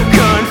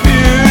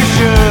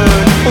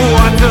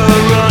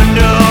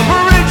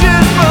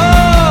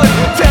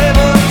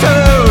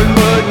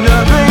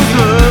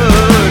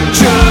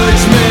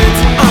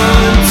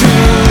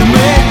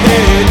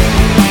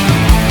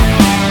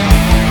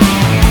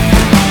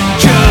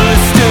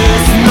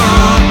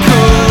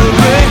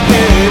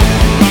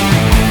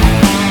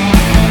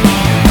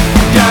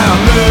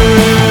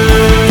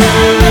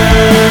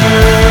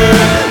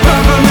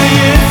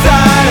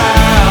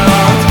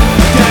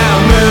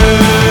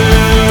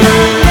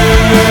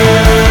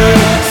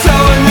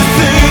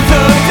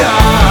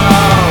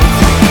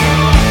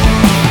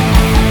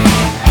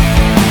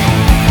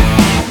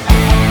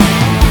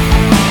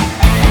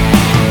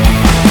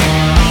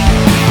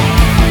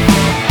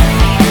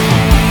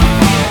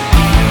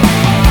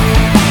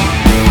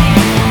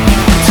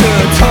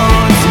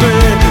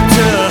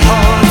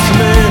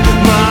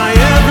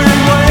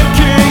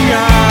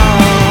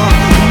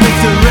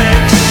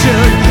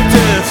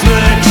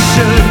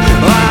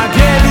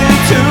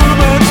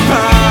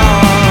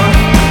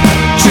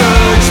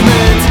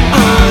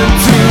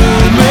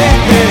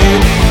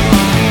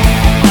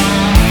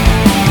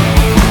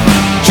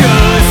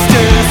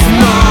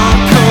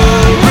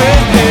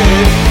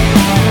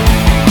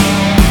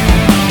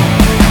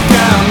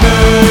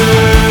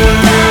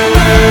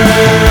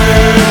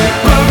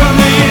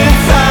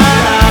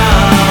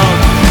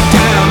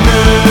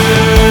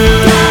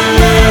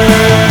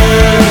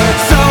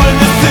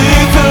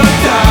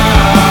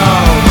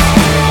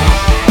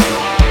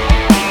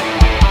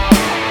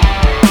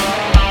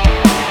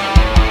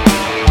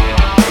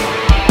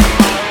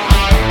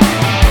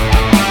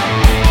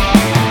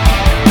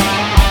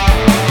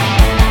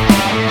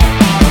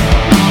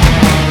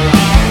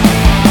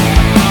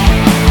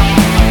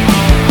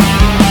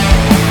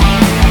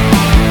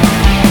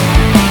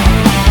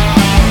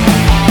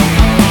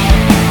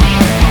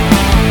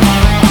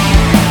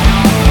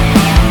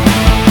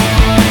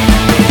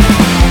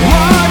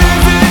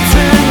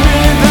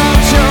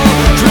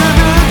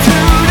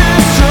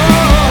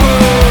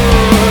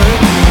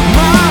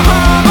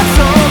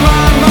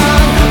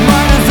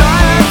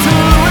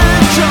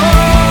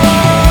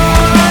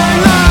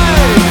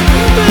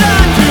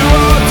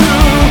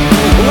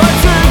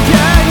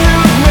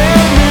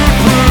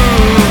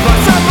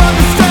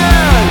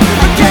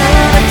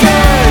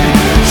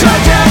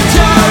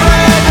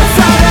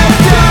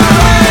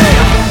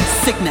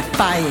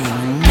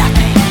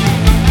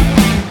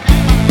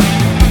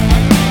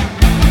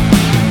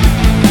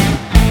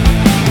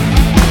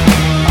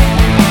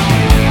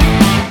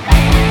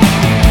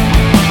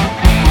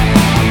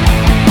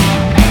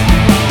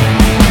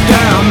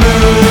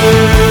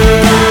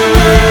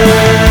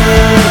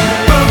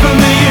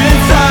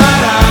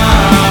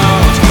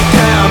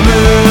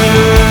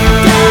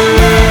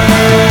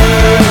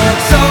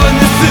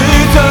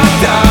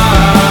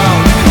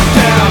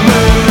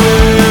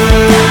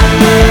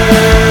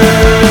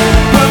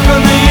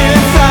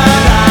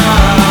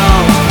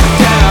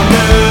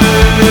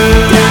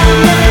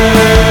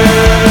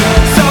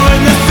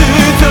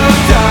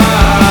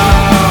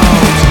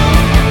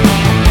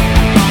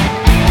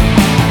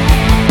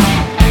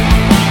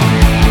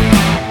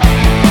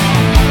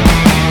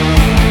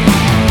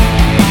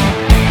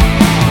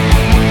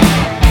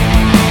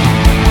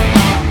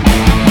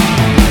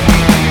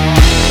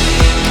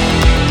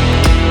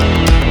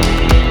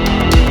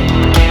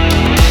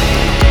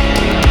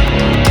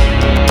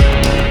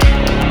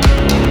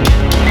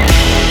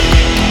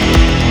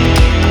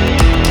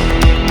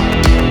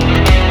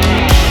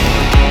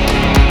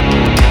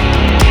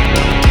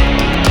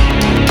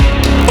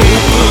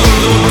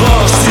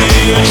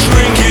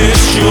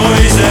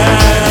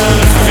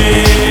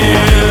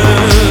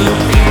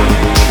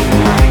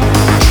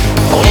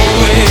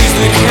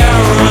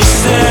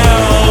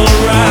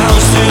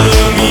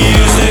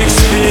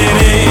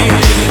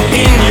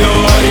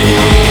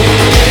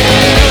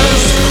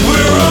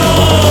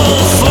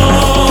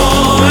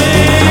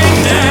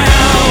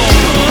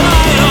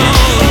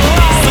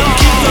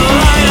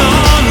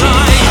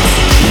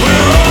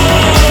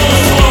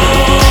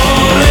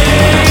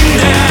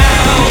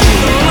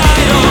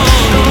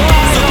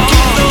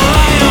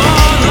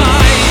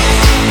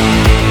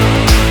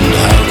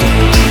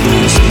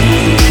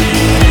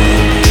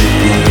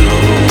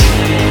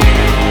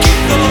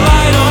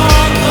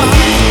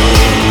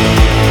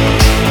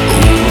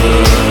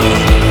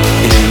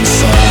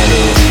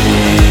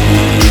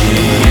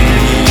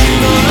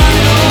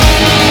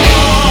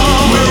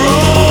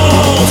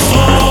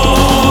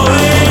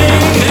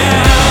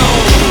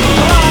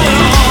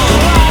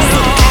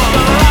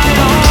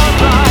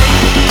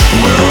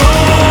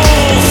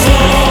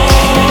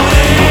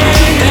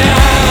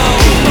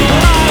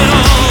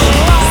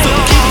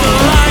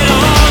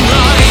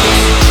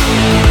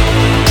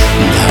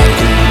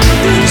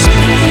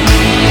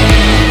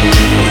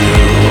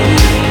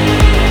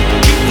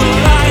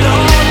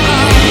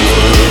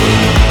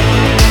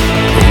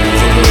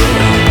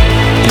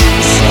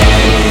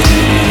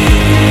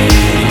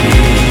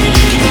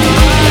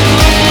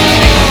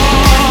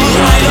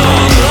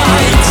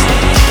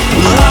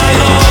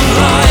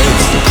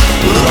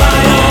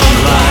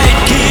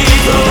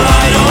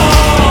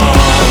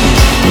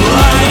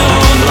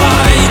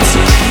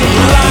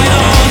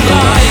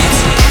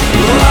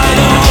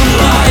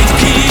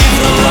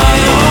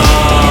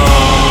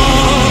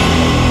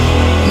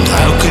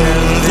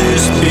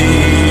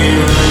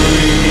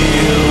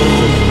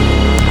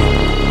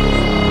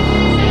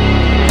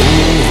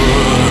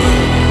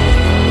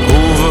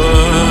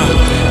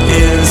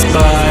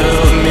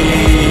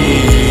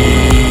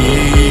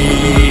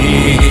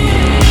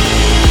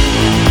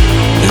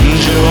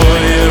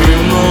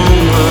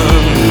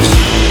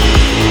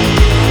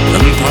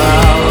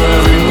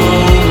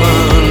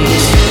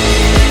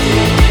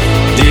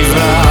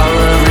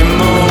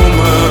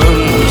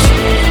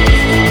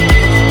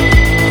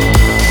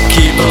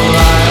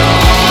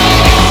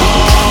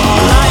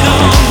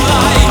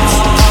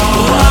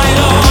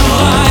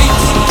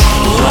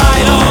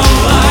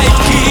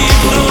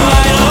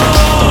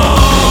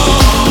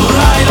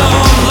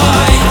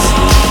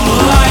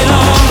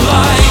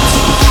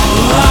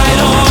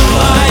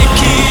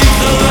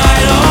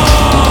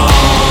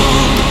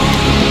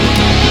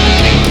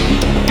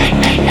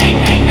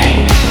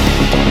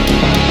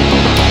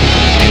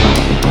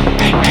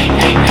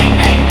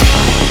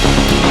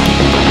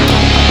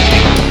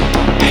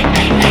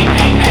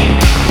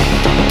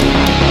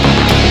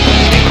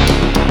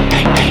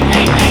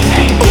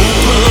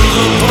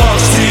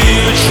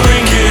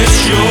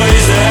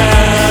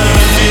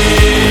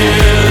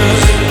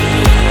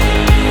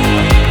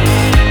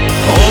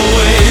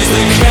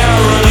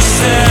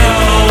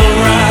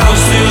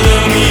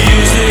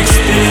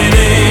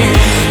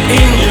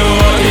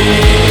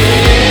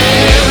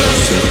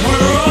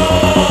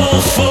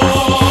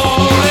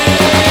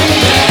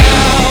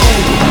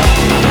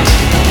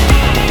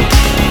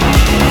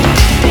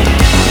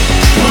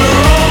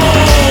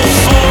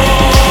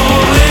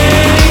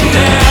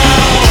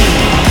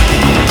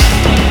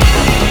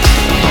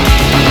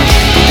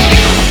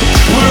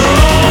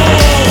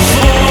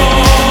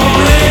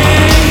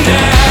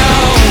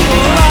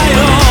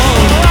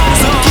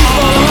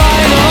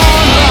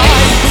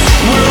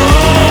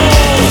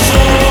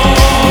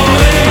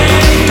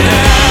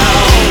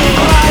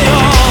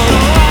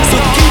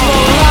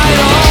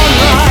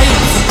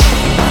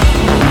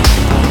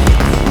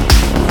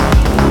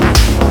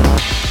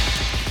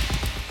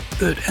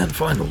 third and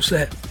final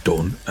set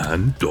done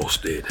and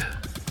dusted.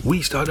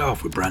 We start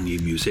off with brand new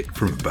music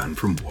from a band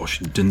from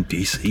Washington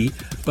DC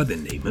by the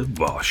name of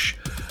Vosh.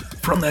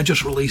 From their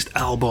just released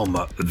album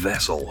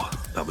Vessel,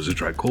 that was a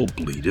track called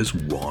Bleed as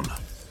One.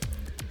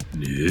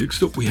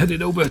 Next up we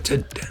headed over to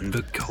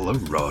Denver,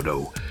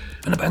 Colorado,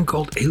 and a band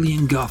called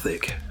Alien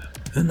Gothic,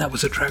 and that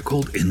was a track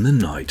called In the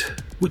Night,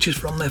 which is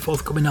from their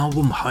forthcoming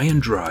album High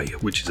and Dry,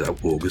 which is out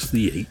August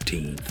the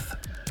 18th.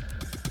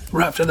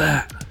 Right after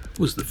that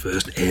was the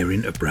first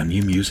airing of brand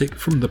new music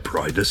from the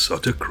Pride of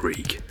Sutter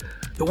Creek,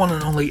 the one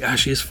and only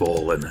Ashes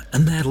Fallen,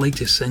 and their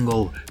latest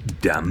single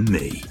Damn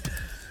Me,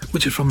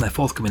 which is from their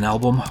forthcoming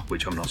album,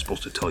 which I'm not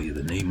supposed to tell you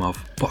the name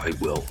of, but I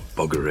will,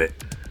 bugger it.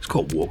 It's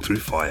called Walk Through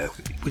Fire,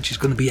 which is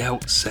going to be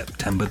out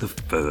September the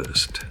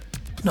 1st.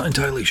 Not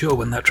entirely sure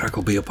when that track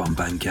will be up on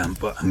Bandcamp,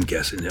 but I'm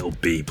guessing it'll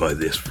be by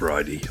this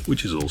Friday,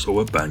 which is also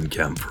a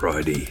Bandcamp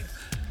Friday.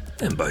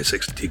 And by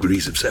 6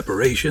 Degrees of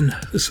Separation,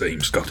 the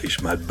same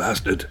Scottish mad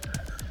bastard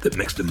that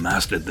mixed and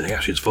mastered the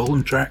Ashes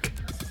Fallen track,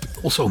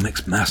 also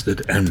mixed,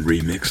 mastered and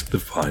remixed the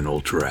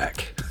final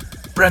track.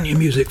 Brand new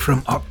music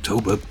from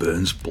October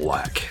Burns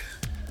Black.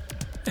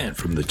 And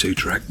from the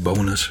 2-track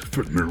bonus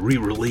from the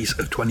re-release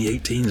of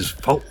 2018's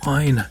Fault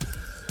Line,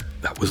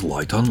 that was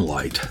Light on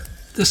Light,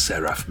 the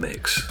Seraph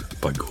mix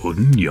by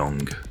Gordon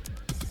Young.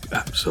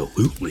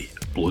 Absolutely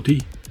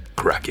bloody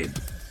cracking.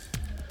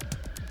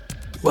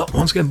 Well,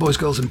 once again, boys,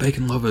 girls and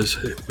bacon lovers,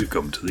 we've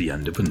come to the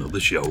end of another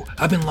show.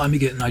 I've been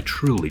Limey and I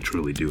truly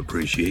do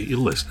appreciate you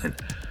listening.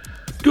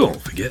 Don't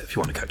forget, if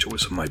you want to catch up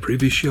with some of my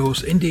previous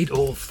shows, indeed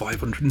all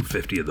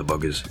 550 of the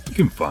buggers, you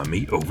can find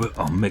me over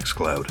on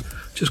Mixcloud.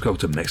 Just go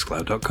to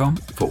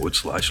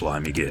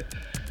mixcloud.com/LimeyGit.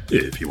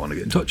 If you want to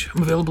get in touch,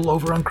 I'm available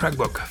over on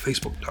Cragbook,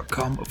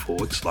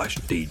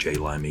 facebook.com/DJ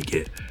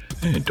LimeyGit.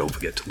 And don't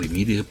forget to leave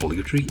me the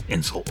obligatory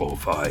insult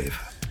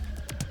 05.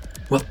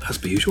 Well, as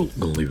per usual, I'm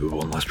going to leave you with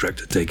one last track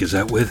to take us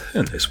out with,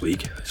 and this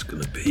week it's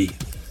going to be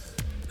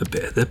a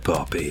bit of the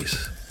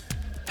Poppies.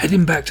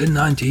 Heading back to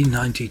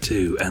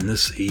 1992 and the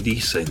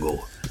CD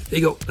single. There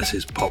you go, this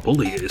is Pop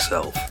Will Eat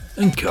Itself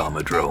and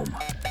Karmadrome.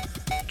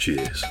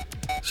 Cheers.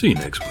 See you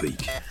next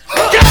week.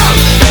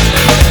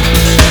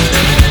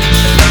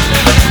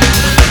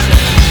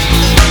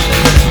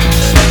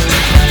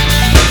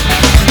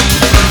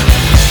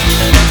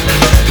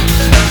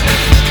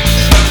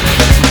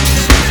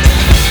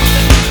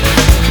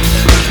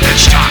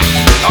 It's time.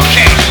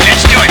 Okay,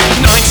 let's do it.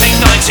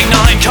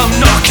 1999, come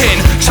knocking.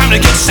 Time to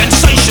get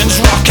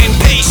sensations rocking.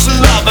 Peace,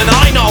 love, and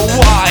I know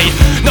why.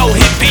 No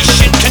hippie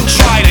shit can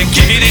try to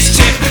give you this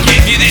tip,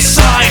 give you this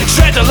sign.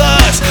 Tread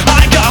alert,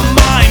 I got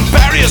mine.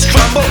 Barriers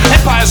crumble,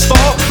 empires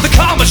fall. The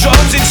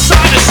Karmadrome's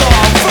inside us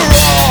all. For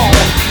all,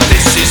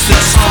 this is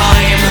the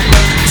time.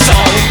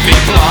 Don't be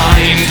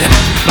blind.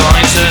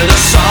 Blind to the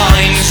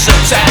signs.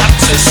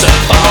 Adapt to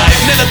survive.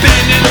 Never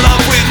been in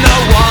love with no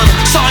one.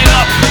 Sign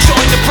up,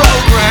 join the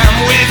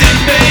program. Within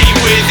me,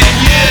 within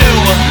you.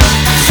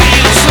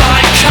 Feels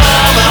like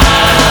karma.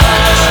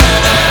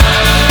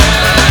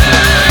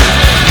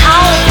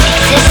 Power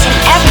exists in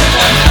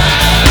everyone.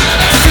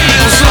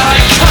 Feels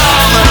like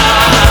karma.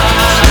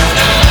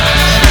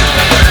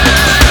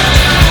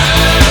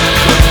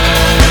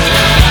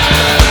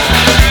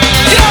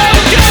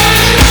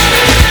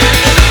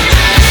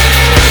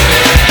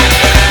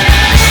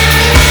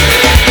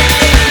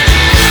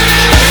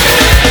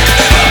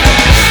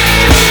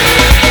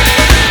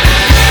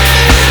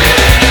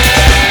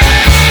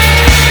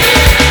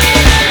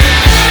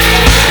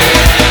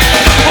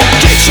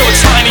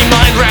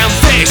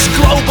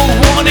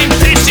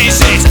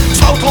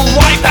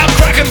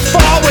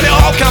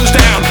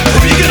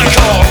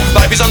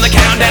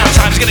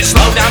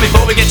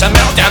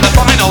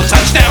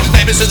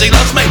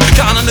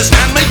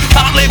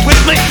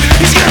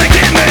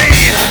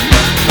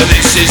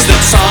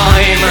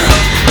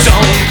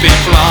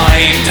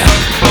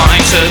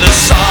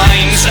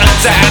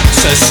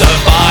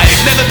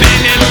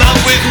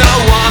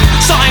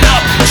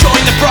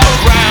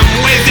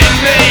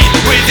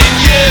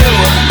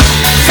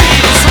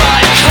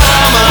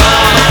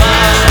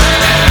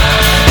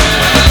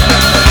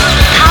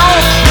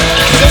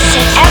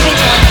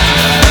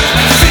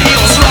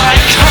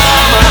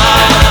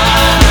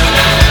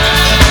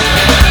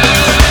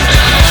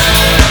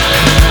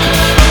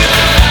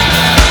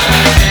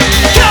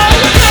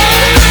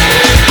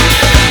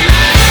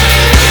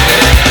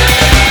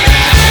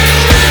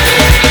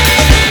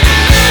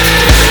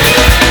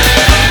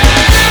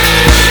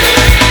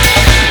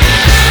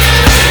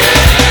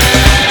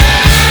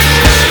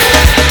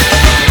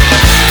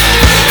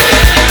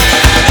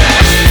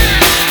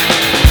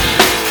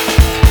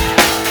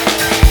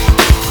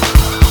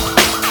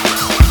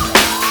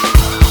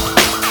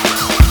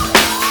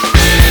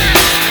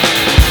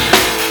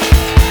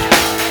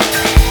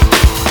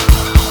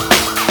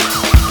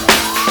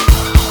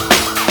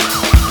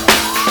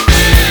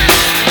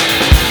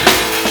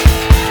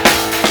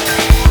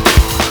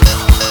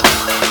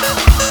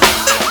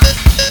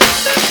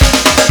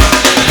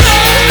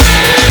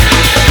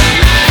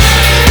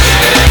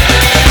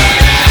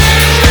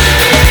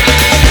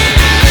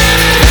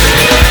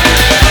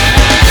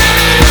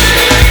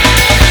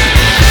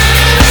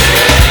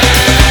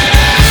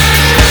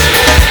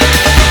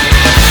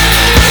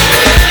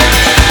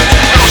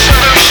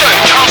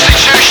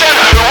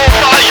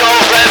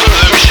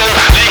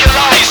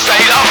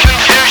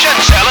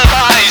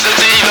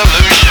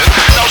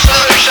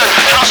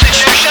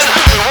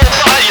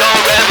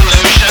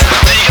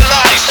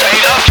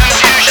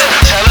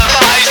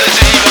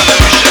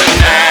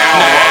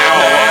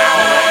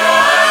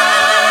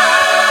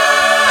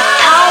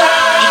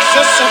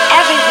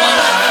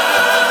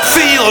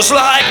 feels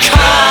like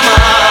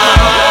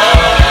karma.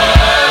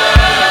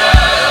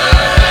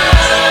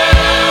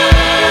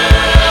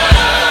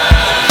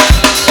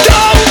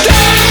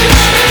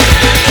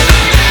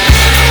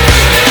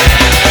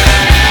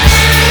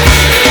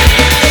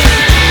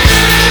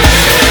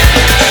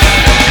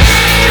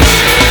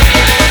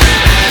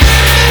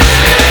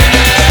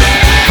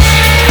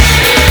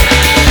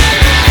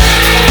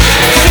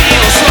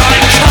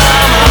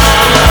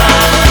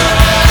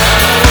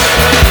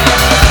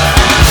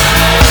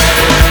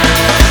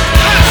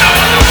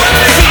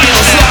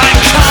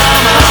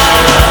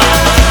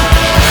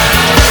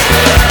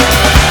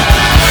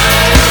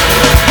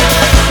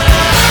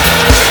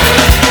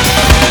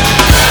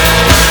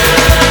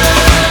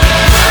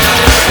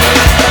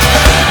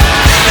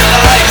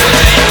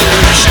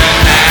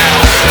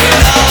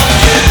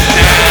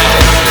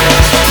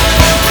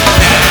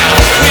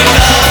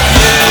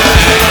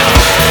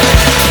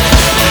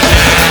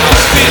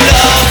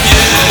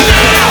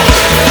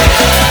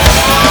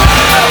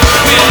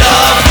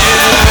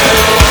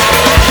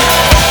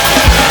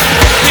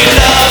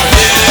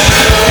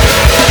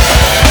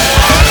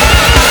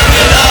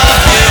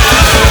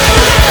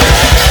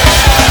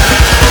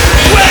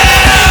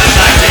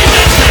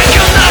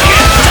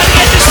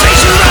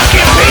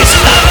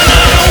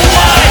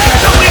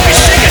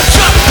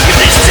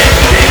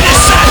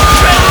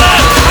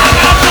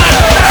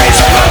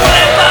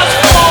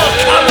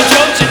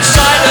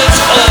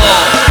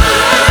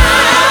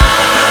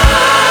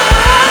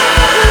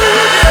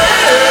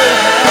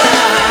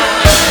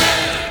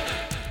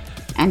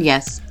 And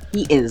yes,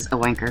 he is a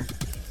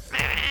wanker.